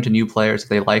like showing to new players if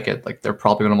they like it, like they're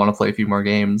probably going to want to play a few more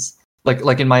games.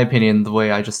 Like in my opinion, the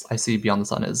way I see Beyond the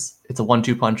Sun is it's a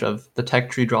 1-2 punch of the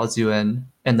tech tree draws you in,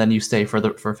 and then you stay for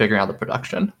figuring out the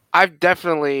production. I've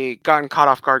definitely gotten caught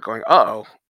off guard going, uh-oh,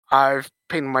 I've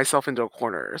painted myself into a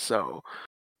corner. So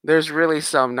there's really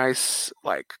some nice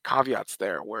like caveats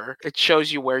there where it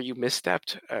shows you where you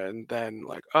misstepped, and then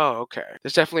like, oh, okay.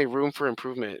 There's definitely room for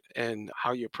improvement in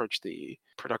how you approach the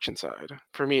production side.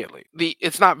 For me at least.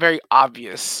 It's not very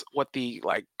obvious what the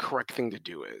like correct thing to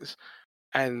do is.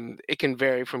 And it can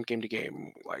vary from game to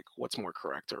game, like what's more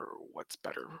correct or what's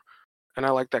better. And I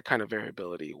like that kind of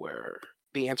variability where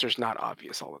the answer is not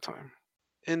obvious all the time.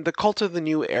 In the Cult of the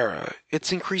New Era,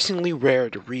 it's increasingly rare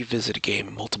to revisit a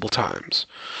game multiple times.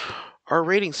 Our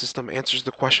rating system answers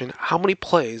the question, how many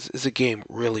plays is a game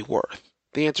really worth?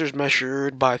 The answer is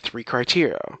measured by 3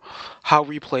 criteria. How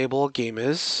replayable a game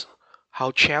is,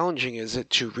 how challenging is it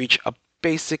to reach a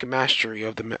basic mastery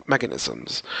of the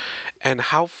mechanisms, and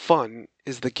how fun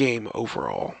is the game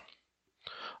overall.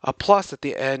 A plus at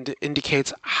the end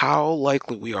indicates how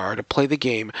likely we are to play the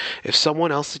game if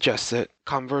someone else suggests it.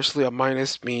 Conversely, a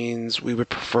minus means we would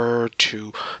prefer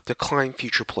to decline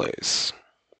future plays.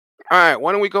 All right,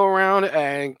 why don't we go around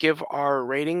and give our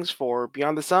ratings for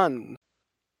Beyond the Sun?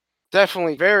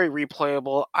 Definitely very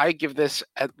replayable. I give this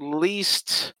at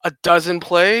least a dozen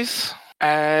plays,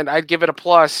 and I'd give it a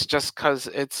plus just because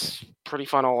it's pretty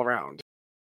fun all around.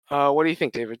 What do you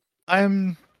think, David?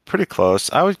 I'm pretty close.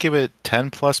 I would give it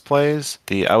 10 plus plays.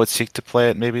 I would seek to play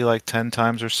it maybe like 10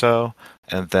 times or so,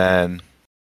 and then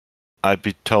I'd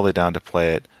be totally down to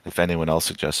play it if anyone else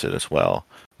suggested as well,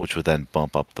 which would then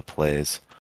bump up the plays.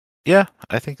 Yeah,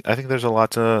 I think there's a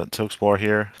lot to explore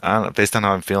here. I don't know, based on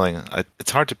how I'm feeling, it's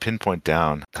hard to pinpoint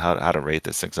down how to rate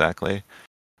this exactly.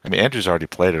 I mean, Andrew's already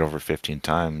played it over 15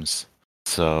 times,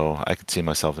 so I could see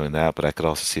myself doing that, but I could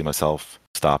also see myself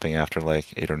stopping after like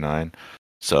 8 or 9.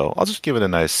 So I'll just give it a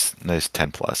nice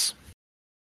 10 plus.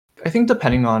 I think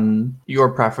depending on your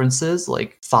preferences,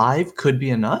 like 5 could be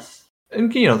enough. And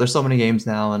there's so many games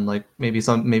now, and like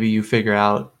maybe you figure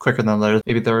out quicker than others.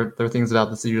 Maybe there are things about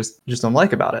this that you just don't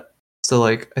like about it. So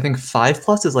like I think 5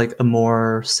 plus is like a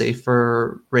more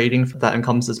safer rating that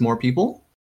encompasses more people.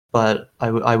 But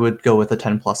I would go with a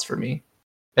 10 plus for me.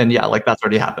 And yeah, like that's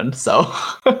already happened. So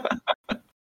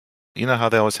You know how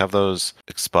they always have those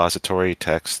expository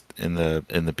text in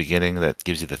the beginning that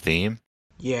gives you the theme?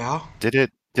 Yeah. Did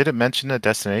it mention a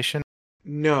destination?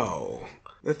 No.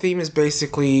 The theme is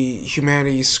basically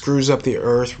humanity screws up the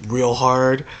Earth real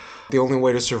hard. The only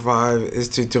way to survive is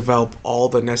to develop all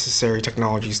the necessary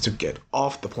technologies to get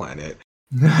off the planet.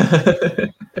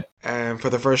 And for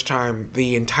the first time,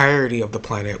 the entirety of the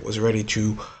planet was ready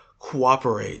to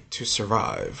cooperate to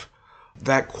survive.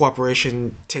 That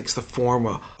cooperation takes the form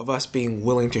of us being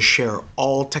willing to share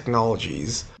all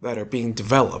technologies that are being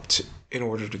developed in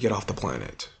order to get off the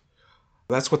planet.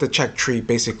 That's what the check tree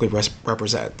basically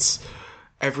represents.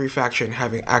 Every faction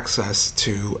having access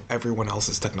to everyone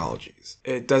else's technologies.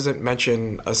 It doesn't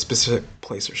mention a specific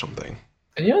place or something.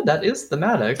 And that is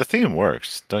thematic. The theme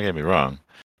works, don't get me wrong.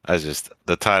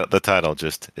 The title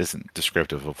just isn't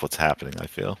descriptive of what's happening, I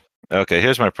feel. Okay,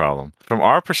 here's my problem. From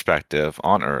our perspective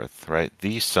on Earth, right,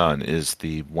 the sun is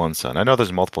the one sun. I know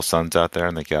there's multiple suns out there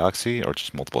in the galaxy, or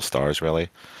just multiple stars, really.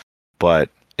 But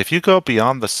if you go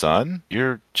beyond the sun,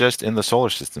 you're just in the solar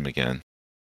system again.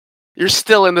 You're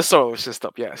still in the solar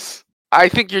system, yes. I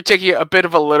think you're taking a bit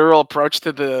of a literal approach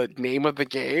to the name of the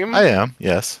game. I am,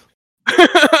 yes.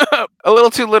 A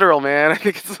little too literal, man. I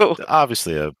think it's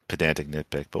obviously a pedantic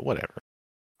nitpick, but whatever.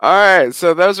 Alright,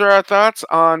 so those are our thoughts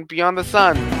on Beyond the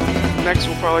Sun. Next,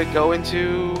 we'll probably go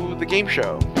into the game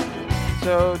show.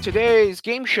 So today's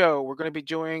game show, we're going to be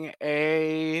doing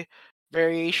a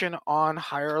variation on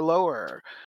Higher or Lower.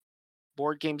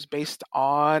 Board games based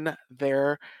on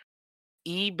their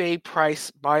eBay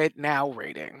price buy it now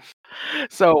rating.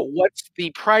 So what's the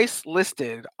price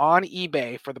listed on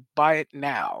eBay for the buy it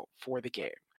now for the game?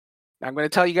 Now I'm going to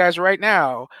tell you guys right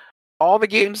now, all the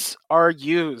games are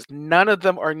used. None of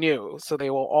them are new, so they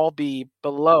will all be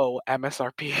below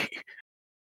MSRP.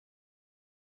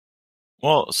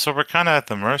 Well, so we're kind of at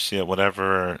the mercy of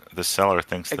whatever the seller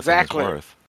thinks the thing is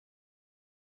worth.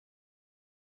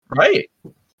 Right.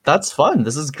 That's fun.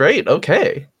 This is great.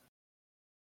 Okay.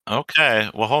 Okay,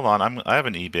 well, hold on. I have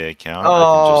an eBay account.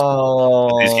 Oh.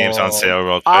 I can just put these games on sale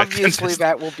real quick. Obviously,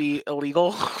 that will be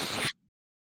illegal.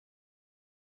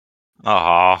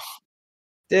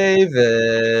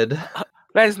 David.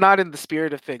 That is not in the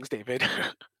spirit of things, David.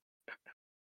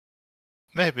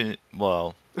 Maybe.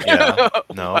 Well, yeah.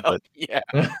 No, well, but yeah.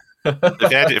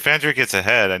 If Andrew gets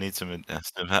ahead, I need some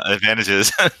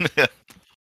advantages.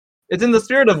 It's in the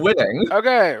spirit of winning.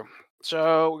 Okay.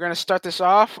 So we're going to start this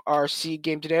off. Our seed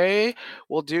game today,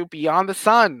 we'll do Beyond the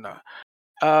Sun.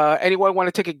 Anyone want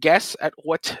to take a guess at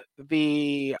what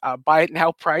the buy it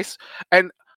now price?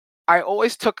 And I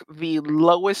always took the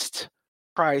lowest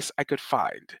price I could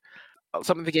find.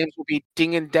 Some of the games will be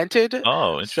ding and dented.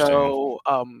 Oh, interesting. So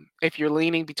if you're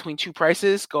leaning between two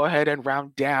prices, go ahead and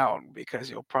round down because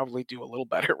you'll probably do a little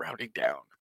better rounding down.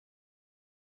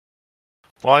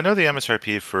 Well, I know the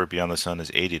MSRP for Beyond the Sun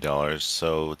is $80,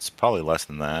 so it's probably less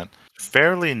than that.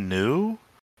 Fairly new,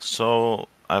 so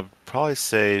I'd probably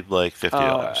say like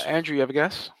 $50. Andrew, you have a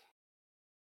guess?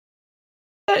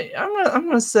 Hey, I'm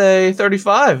gonna say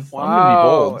 35. Wow. I'm gonna be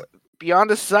bold.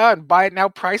 Beyond the Sun, buy it now,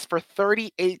 price for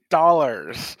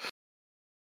 $38.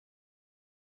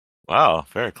 Wow,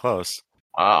 very close.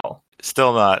 Wow.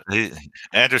 Still not.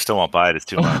 Andrew still won't buy it. It's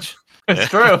too much. It's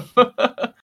true.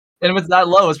 And if it's that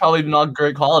low, it's probably not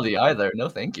great quality either. No,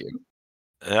 thank you.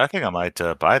 I think I might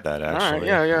buy that All right, actually.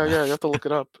 yeah. You have to look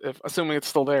it up, assuming it's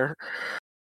still there.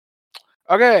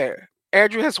 Okay,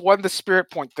 Andrew has won the spirit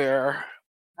point there.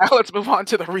 Now let's move on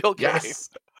to the real game. Yes.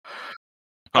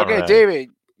 All Okay, right. David,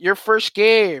 your first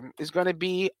game is going to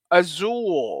be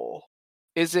Azul.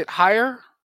 Is it higher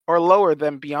or lower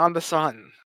than Beyond the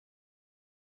Sun?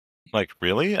 Like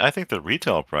really? I think the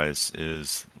retail price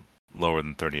is lower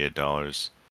than $38.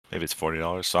 Maybe it's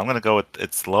 $40. So I'm gonna go with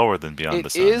it's lower than Beyond the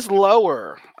It Sun. is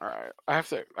lower. All right,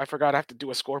 I forgot I have to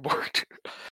do a scoreboard.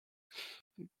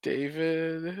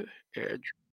 David, Andrew.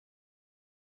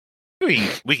 We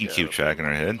can Yeah. keep track in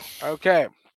our head.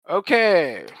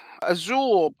 Okay.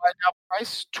 Azul by now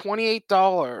price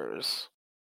 $28.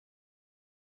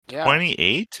 Yeah.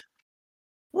 28?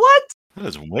 What?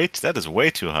 That is way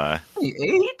too high.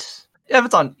 28? Yeah, if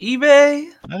it's on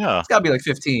eBay, I know. it's gotta be like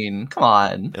 15. Come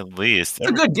on. At least. It's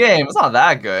a good game. It's not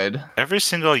that good. Every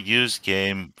single used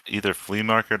game, either flea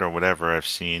market or whatever I've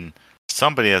seen,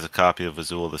 somebody has a copy of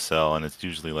Azul to sell, and it's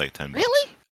usually like $10. Really?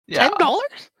 Yeah. $10?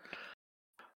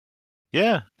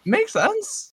 Yeah. Makes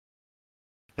sense.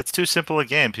 It's too simple a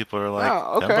game. People are like,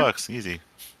 Oh, okay. $10, easy.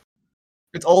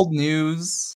 It's old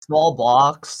news, small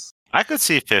box. I could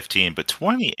see 15, but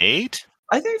 28?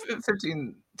 I think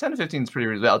 15, 10 to 15 is pretty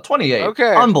reasonable. 28.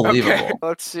 Okay. Unbelievable. Okay.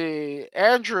 Let's see.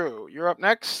 Andrew, you're up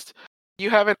next. You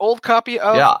have an old copy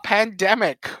of Yeah.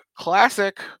 Pandemic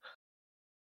Classic.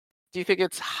 Do you think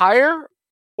it's higher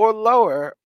or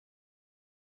lower?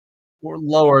 Or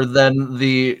lower than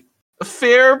the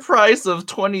fair price of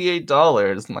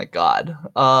 $28. My God.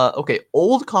 Okay,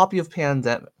 old copy of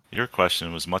Pandemic. Your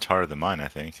question was much harder than mine, I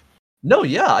think. No,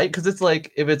 yeah, because it's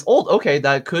like if it's old, okay,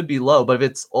 that could be low, but if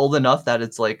it's old enough that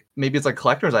it's like maybe it's like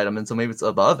collector's item, and so maybe it's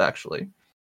above actually.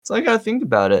 So I gotta think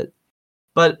about it.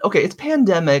 But okay, it's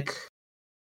Pandemic.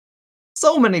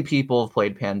 So many people have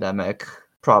played Pandemic,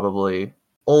 probably.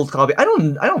 Old copy. I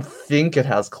don't think it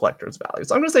has collector's value,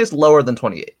 so I'm gonna say it's lower than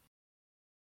 28.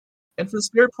 And for the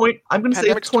spirit point, I'm gonna say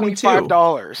Pandemic's it's 22.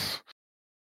 $25.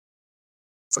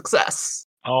 Success.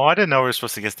 Oh, I didn't know we were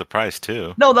supposed to guess the price,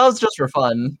 too. No, that was just for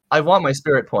fun. I want my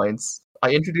spirit points.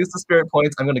 I introduced the spirit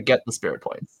points. I'm gonna get the spirit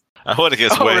points. I would have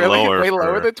guessed Oh, way really? lower. Way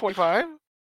lower than 25?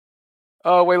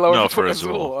 Oh, way lower No, than for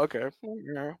Azul. Azul. Okay.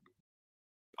 Yeah.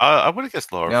 I would have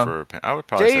guessed lower Yeah. for. I would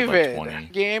probably say like David, 20.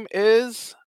 game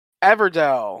is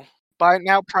Everdell. Buy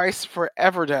now price for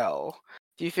Everdell.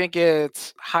 Do you think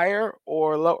it's higher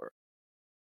or lower?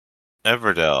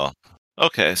 Everdell.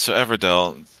 Okay, so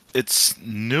Everdell, it's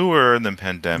newer than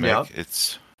Pandemic. Yeah.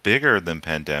 It's bigger than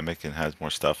Pandemic and has more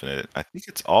stuff in it. I think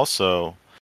it's also.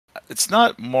 It's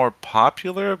not more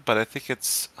popular, but I think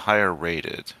it's higher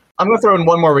rated. I'm gonna throw in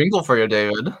one more wrinkle for you,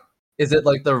 David. Is it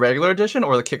like the regular edition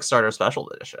or the Kickstarter special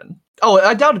edition? Oh,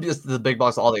 I doubt it'd be the big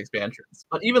box, all the expansions.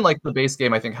 But even like the base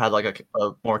game, I think had like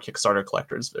a more Kickstarter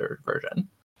collector's version.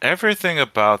 Everything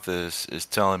about this is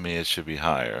telling me it should be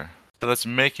higher. So that's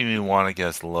making me want to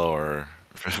guess lower.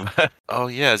 Oh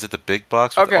yeah, is it the big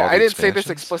box? With Okay, all the I didn't say this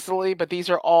expansions? explicitly, but these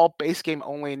are all base game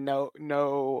only, no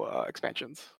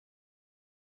expansions.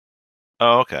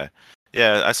 Oh, okay.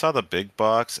 Yeah, I saw the big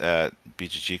box at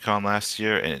BGGCon last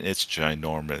year, and it's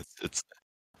ginormous.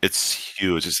 It's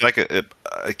huge. It's like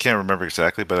I can't remember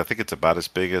exactly, but I think it's about as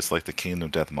big as like the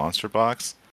Kingdom Death Monster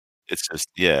box. It's just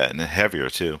and heavier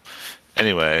too.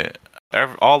 Anyway,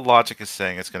 all logic is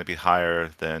saying it's going to be higher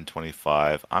than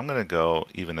 25. I'm going to go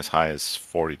even as high as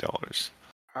 $40,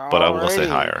 but I will say Alrighty.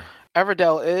 higher.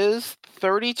 Everdell is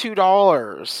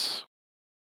 $32.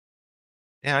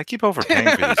 Yeah, I keep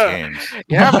overpaying for these games.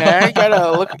 Yeah, man, you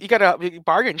gotta look. You gotta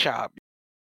bargain shop.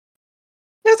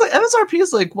 Yeah, it's like MSRP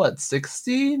is like what,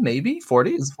 60, maybe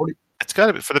 40? Is 40? It's got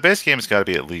to be for the base game. It's got to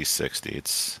be at least 60.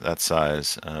 It's that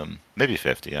size. Maybe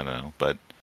 50. I don't know, but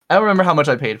I don't remember how much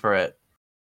I paid for it,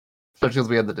 especially because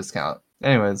we had the discount.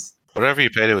 Anyways, whatever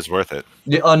you paid, it was worth it.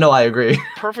 yeah, oh no, I agree.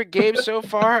 Perfect game so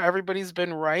far. Everybody's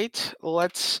been right.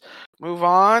 Let's move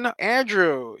on.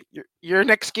 Andrew, your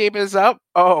next game is up.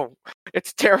 Oh,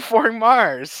 it's Terraforming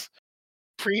Mars.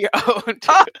 Pre-owned.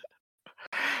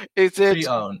 Is it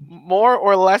Pre-owned. more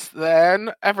or less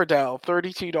than Everdell?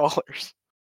 $32.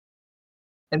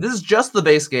 And this is just the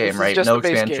base This game, is right? just No the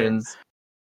base game. expansions.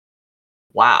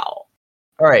 Wow.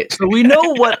 All right, so we know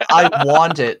what I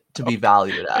want it to be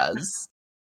valued as.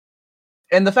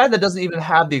 And the fact that it doesn't even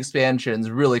have the expansions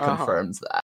really confirms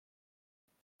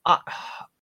that.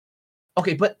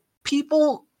 Okay, but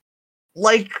people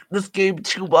like this game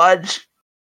too much.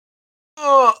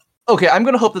 Ugh. Okay, I'm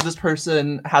gonna hope that this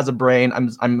person has a brain.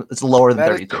 It's lower than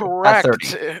That 32. is correct. At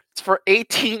 30. It's for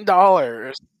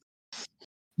 $18.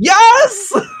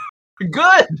 Yes!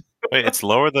 Good! Wait, it's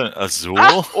lower than Azul?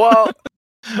 Well,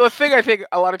 The thing I think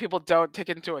a lot of people don't take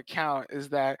into account is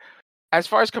that as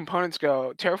far as components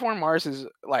go, Terraform Mars is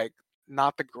like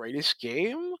not the greatest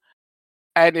game.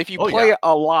 And if you Oh, play yeah. it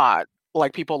a lot,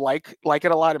 like people like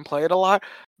it a lot and play it a lot,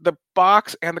 the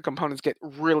box and the components get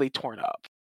really torn up.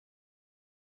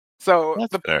 So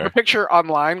That's the fair. picture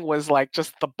online was like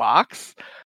just the box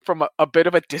from a bit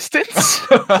of a distance.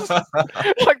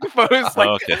 Like the photos like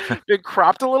Okay. been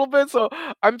cropped a little bit. So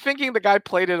I'm thinking the guy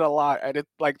played it a lot and it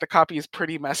like the copy is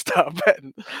pretty messed up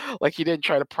and like he didn't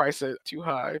try to price it too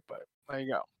high, but there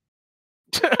you go.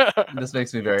 This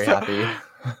makes me very So- happy.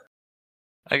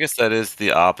 I guess that is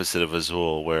the opposite of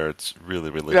Azul, where it's really,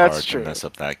 really That's hard true. to mess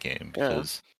up that game Yeah.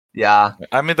 because Yeah.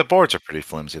 I mean the boards are pretty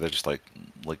flimsy. They're just like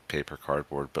paper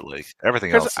cardboard, but like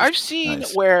everything Because else. I've Is seen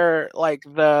nice. where like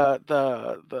the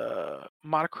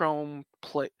monochrome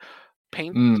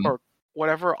paint Mm. or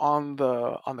whatever on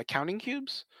the counting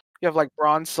cubes. You have like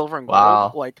bronze, silver, and gold.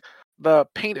 Wow. Like the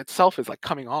paint itself is like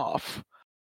coming off.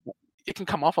 It can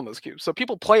come off on those cubes. So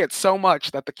people play it so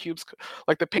much that the cubes,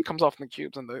 like the paint comes off in the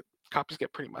cubes, and the copies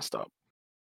get pretty messed up.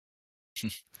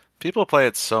 People play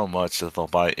it so much that they'll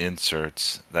buy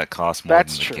inserts that cost more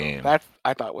That's than the true. game. That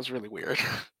I thought was really weird.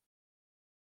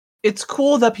 It's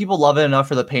cool that people love it enough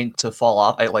for the paint to fall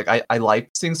off. I like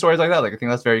seeing stories like that. Like I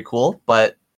think that's very cool.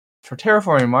 But for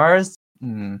Terraforming Mars,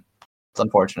 it's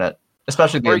unfortunate,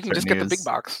 especially the Or you can insert just get the big news.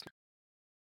 box.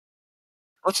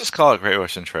 Let's just call it Great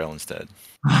Western Trail instead.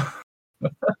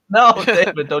 No,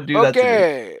 David, don't do that to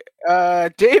me. Okay,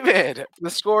 David, the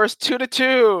score is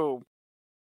 2-2.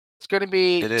 It's going to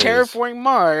be It is. Terraforming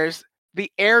Mars,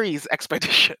 the Ares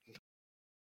expedition.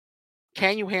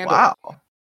 Can you handle it? Wow.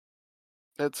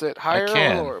 That's it. Higher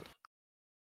can. or lower?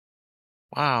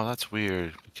 Wow, that's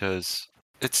weird because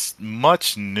it's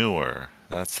much newer.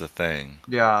 That's the thing.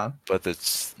 Yeah. But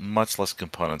it's much less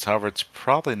components. However, it's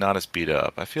probably not as beat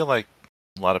up. I feel like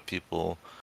a lot of people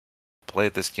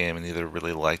played this game and either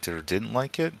really liked it or didn't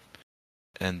like it.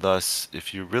 And thus,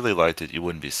 if you really liked it, you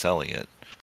wouldn't be selling it.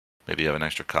 Maybe you have an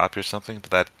extra copy or something,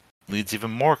 but that leads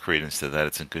even more credence to that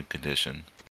it's in good condition.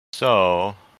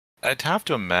 So, I'd have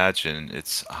to imagine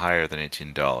it's higher than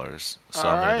 $18. So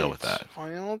I'm going to go with that.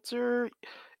 Final answer.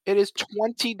 It is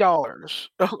 $20.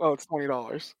 Oh, it's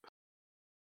 $20.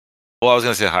 Well, I was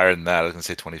going to say higher than that. I was going to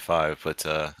say 25, but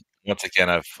once again,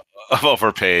 I've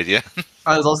overpaid. Yeah.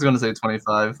 I was also going to say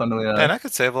 25. Funnily enough. And I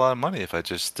could save a lot of money if I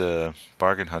just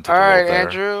bargain hunted All a right, little better.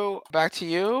 Andrew, back to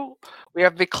you. We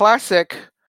have the classic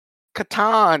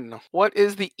Catan. What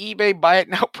is the eBay buy it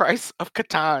now price of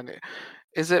Catan?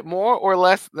 Is it more or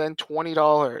less than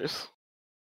 $20?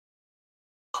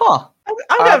 Huh.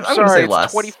 I'm going to sorry, say it's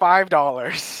less.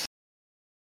 $25.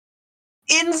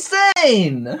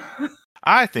 Insane!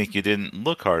 I think you didn't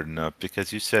look hard enough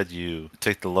because you said you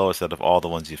take the lowest out of all the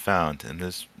ones you found, and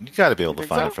you got to be able You to think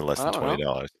find so? it for less I than don't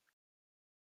know. $20.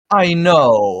 I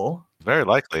know. Very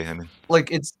likely. I mean,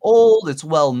 Like, it's old, it's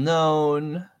well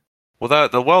known. well,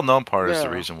 the well-known part is the Yeah.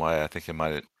 reason why I think it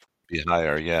might be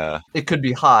higher. Yeah, It could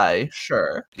be high,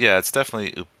 sure. yeah, it's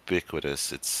definitely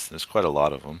ubiquitous. There's quite a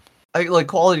lot of them. Like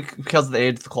quality, because of the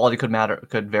age, the quality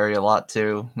could vary a lot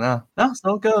too. No,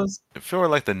 so it goes. If it were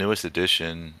like the newest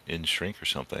edition in Shrink or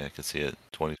something, I could see it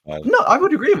 25 No, I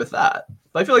would agree with that.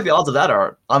 But I feel like the odds of that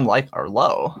are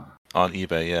low. on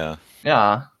eBay. Yeah,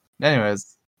 Yeah.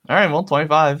 Anyways, all right. Well,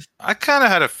 25. I kind of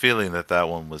had a feeling that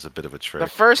one was a bit of a trick. The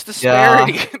first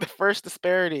disparity. The first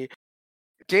disparity.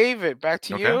 David, back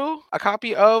to Okay. you. A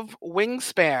copy of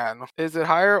Wingspan. Is it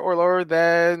higher or lower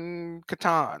than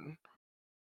Catan?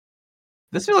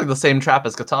 This feels like the same trap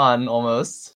as Catan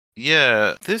almost.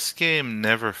 Yeah, this game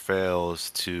never fails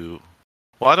to.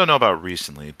 Well, I don't know about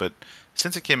recently, but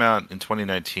since it came out in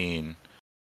 2019,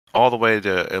 all the way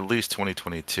to at least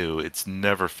 2022, it's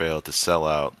never failed to sell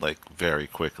out like very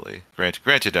quickly.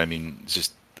 Granted, I mean, it's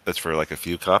just that's for like a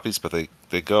few copies, but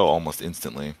they go almost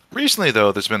instantly. Recently,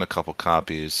 though, there's been a couple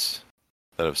copies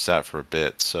that have sat for a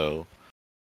bit, so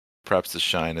perhaps the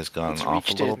shine has gone It's off a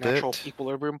reached little its natural bit.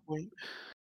 equilibrium point.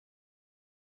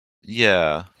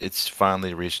 Yeah, it's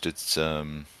finally reached its I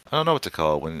don't know what to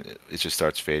call it when it just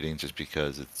starts fading just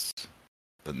because it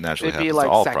naturally It'd be happens like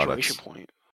to all saturation products. point.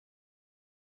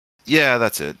 Yeah,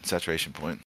 that's it. Saturation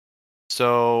point.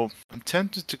 So I'm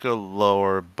tempted to go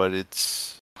lower, but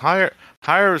it's higher.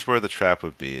 Higher is where the trap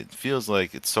would be. It feels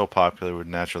like it's so popular it would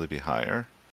naturally be higher.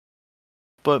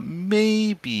 But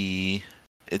maybe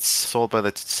it's sold by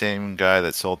the same guy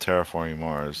that sold Terraforming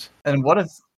Mars. And what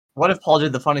if Paul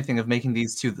did the funny thing of making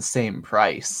these two the same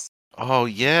price? Oh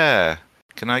yeah.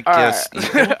 Can I All guess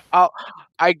right. equal?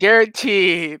 I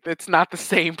guarantee it's not the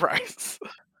same price.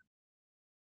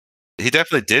 He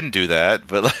definitely didn't do that,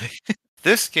 but like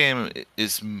This game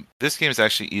is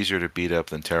actually easier to beat up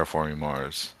than Terraforming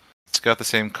Mars. It's got the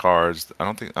same cards. I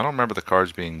don't remember the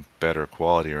cards being better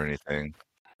quality or anything.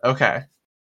 Okay.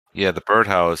 Yeah, the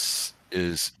birdhouse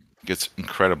gets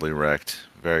incredibly wrecked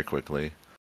very quickly,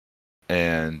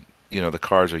 and the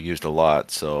cards are used a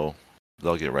lot, so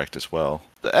they'll get wrecked as well.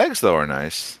 The eggs though are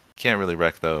nice. Can't really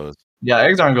wreck those. Yeah,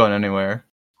 eggs aren't going anywhere.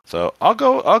 So I'll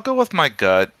go with my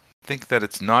gut. Think that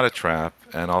it's not a trap,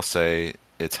 and I'll say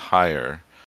it's higher,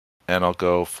 and I'll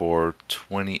go for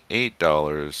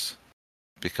 $28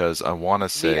 because I want to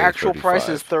say The actual 35. price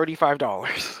is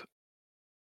 $35.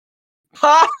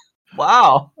 Ha!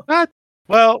 Wow.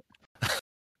 Well,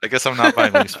 I guess I'm not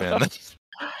buying Wingspan.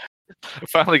 I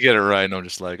finally get it right, and I'm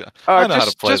just like, I know how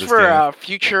to play just this for game.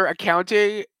 future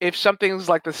accounting, if something's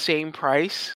like the same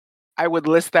price, I would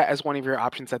list that as one of your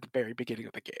options at the very beginning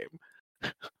of the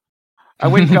game. I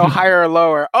wouldn't go higher or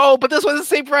lower. Oh, but this was the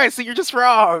same price, so you're just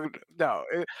wrong. No,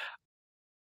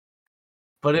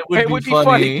 But it would be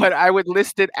funny, but I would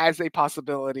list it as a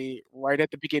possibility right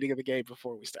at the beginning of the game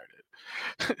before we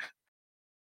started.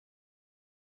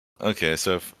 Okay,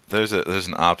 so if there's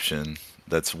an option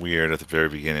that's weird at the very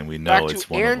beginning, we know Back it's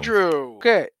to one of them. Andrew.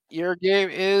 Okay, your game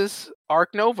is Ark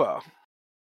Nova.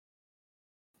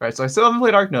 Right, so I still haven't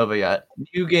played Ark Nova yet.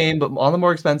 New game, but on the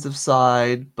more expensive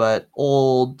side, but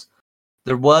old.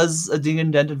 There was a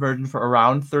deindented version for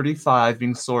around $35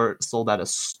 being sold at a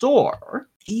store.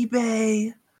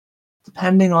 eBay,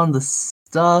 depending on the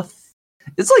stuff,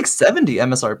 it's like $70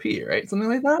 MSRP, right? Something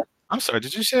like that. I'm sorry,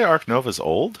 did you say Ark Nova's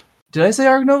old? Did I say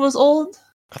Ark Nova's old?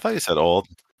 I thought you said old.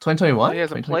 2021? He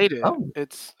hasn't played it. Oh.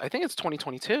 I think it's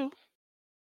 2022.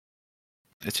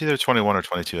 It's either 21 or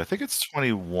 22. I think it's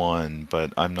 21,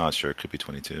 but I'm not sure. It could be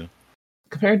 22.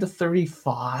 Compared to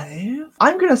 35?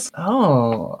 I'm gonna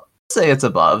say it's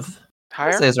above. Higher?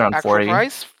 I'd say it's around Actual 40.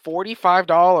 price?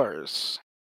 $45.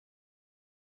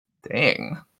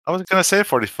 Dang. I was gonna say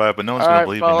 45, but no one's All gonna right,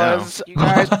 believe fellas, you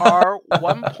guys are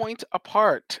 1 point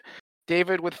apart.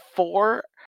 David with 4,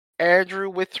 Andrew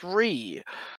with 3.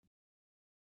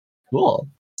 Cool.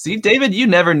 See, David, you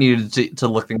never needed to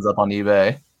look things up on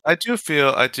eBay. I do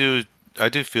feel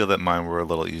that mine were a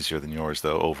little easier than yours,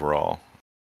 though. Overall,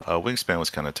 Wingspan was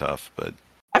kind of tough, but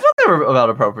I thought they were about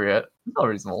appropriate. It's all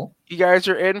reasonable. You guys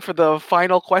are in for the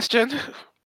final question?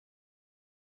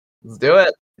 Let's do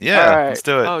it. yeah, All right. let's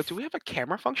do it. Oh, do we have a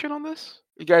camera function on this?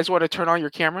 You guys want to turn on your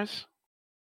cameras?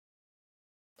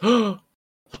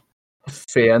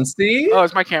 Fancy? Oh,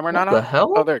 is my camera not What the on?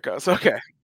 hell? Oh, there it goes. Okay.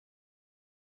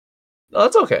 Oh,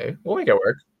 that's okay. We'll make it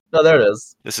work. No, there it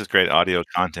is. This is great audio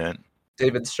content.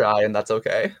 David's shy, and that's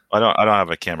okay. I don't have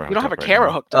a camera. You don't have a hooked up camera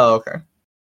right now. hooked up. Oh, okay.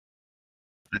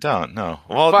 I don't. No.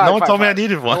 Well, Fine, no one fine, told me I fine.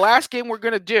 needed The one. last game we're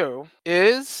going to do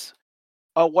is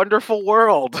A Wonderful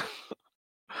World.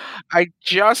 I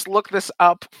just looked this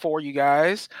up for you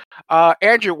guys.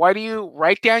 Andrew, why do you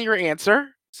write down your answer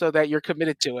so that you're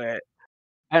committed to it?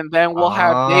 And then we'll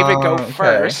have David go Okay.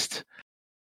 first.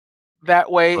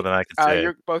 That way, So then I can say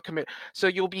you're both committed. So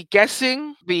you'll be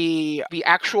guessing the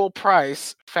actual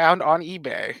price found on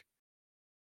eBay.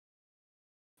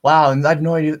 Wow, and I have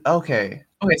no idea. Okay.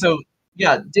 Okay, so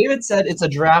yeah, David said it's a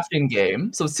drafting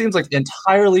game, so it seems like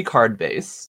entirely card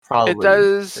based. Probably. It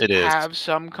does It is. have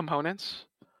some components.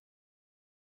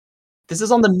 This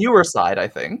is on the newer side, I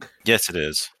think. yes, it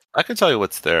is. I can tell you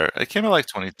what's there. It came out like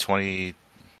 2020,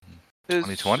 It's,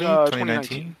 2020,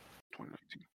 2019.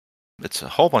 2019. It's a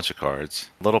whole bunch of cards.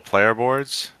 Little player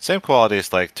boards. Same quality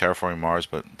as like Terraforming Mars,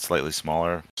 but slightly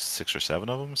smaller. 6 or 7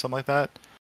 of them, something like that.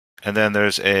 And then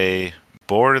there's a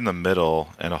board in the middle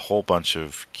and a whole bunch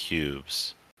of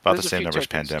cubes. About There's the a same few number as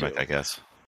tokens, Pandemic, too. I guess.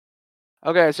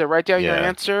 Okay, so write down your Yeah.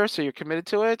 answer so you're committed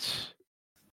to it.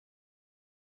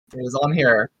 It is on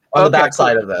here. On the Okay, back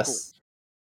side cool, of this.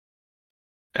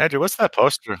 Andrew, what's that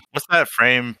poster? What's that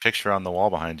frame picture on the wall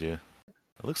behind you?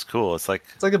 It looks cool. It's like,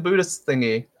 It's like a Buddhist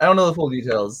thingy. I don't know the full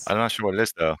details. I'm not sure what it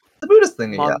is, though. It's a Buddhist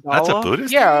thingy, yeah. Mandala? That's a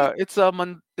Buddhist Yeah, it's a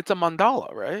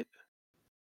mandala, right?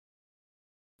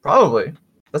 Probably.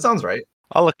 That sounds right.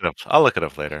 I'll look it up. I'll look it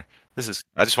up later. I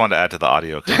just wanted to add to the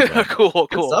audio content. Cool.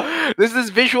 stuff. This is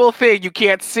visual thing you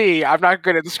can't see. I'm not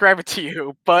going to describe it to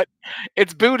you, but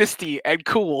it's Buddhisty and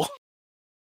cool.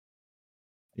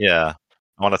 Yeah.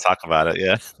 I want to talk about it,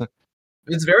 yeah.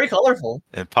 It's very colorful.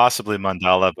 And possibly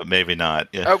mandala, but maybe not.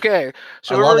 Yeah. Okay,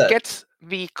 so I love whoever it. gets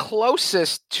the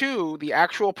closest to the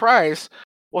actual price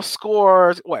will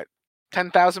score, what,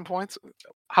 10,000 points?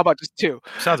 How about just 2?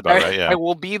 Sounds about right, yeah. I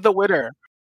will be the winner.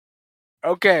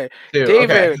 Okay, Dude,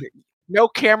 David, okay. no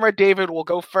camera, David will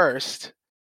go first.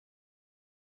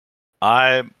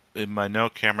 I'm in my no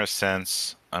camera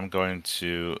sense, I'm gonna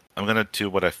do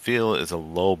what I feel is a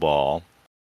low ball,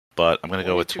 but I'm gonna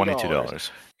go with $22.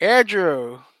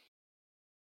 Andrew.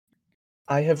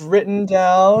 I have written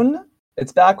down.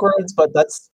 It's backwards, but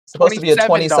that's supposed to be a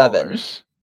 27.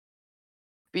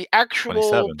 The actual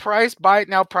 27. price, buy it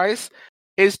now price,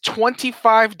 is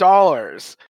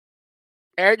 $25.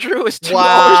 Andrew is $2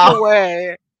 Wow.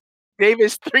 away. Dave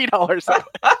is $3 away.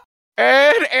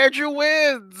 And Andrew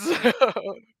wins.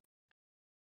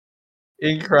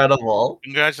 Incredible.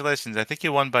 Congratulations! I think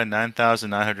you won by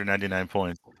 9,999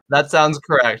 points. That sounds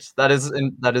correct. That is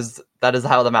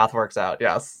how the math works out.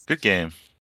 Yes. Good game.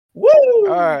 Woo!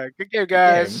 All right, good game,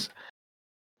 guys.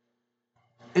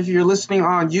 If you're listening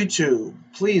on YouTube,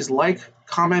 please like,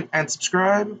 comment, and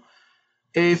subscribe.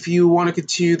 If you want to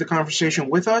continue the conversation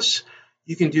with us,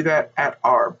 you can do that at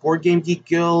our Board Game Geek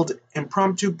Guild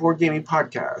Impromptu Board Gaming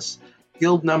Podcast,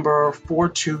 guild number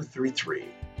 4233.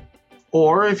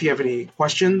 Or if you have any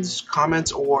questions,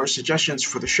 comments, or suggestions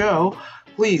for the show,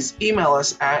 please email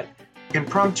us at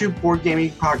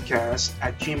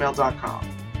impromptuboardgamingpodcast@gmail.com.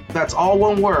 That's all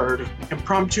one word,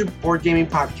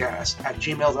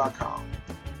 impromptuboardgamingpodcast@gmail.com.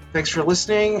 Thanks for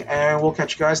listening, and we'll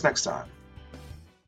catch you guys next time.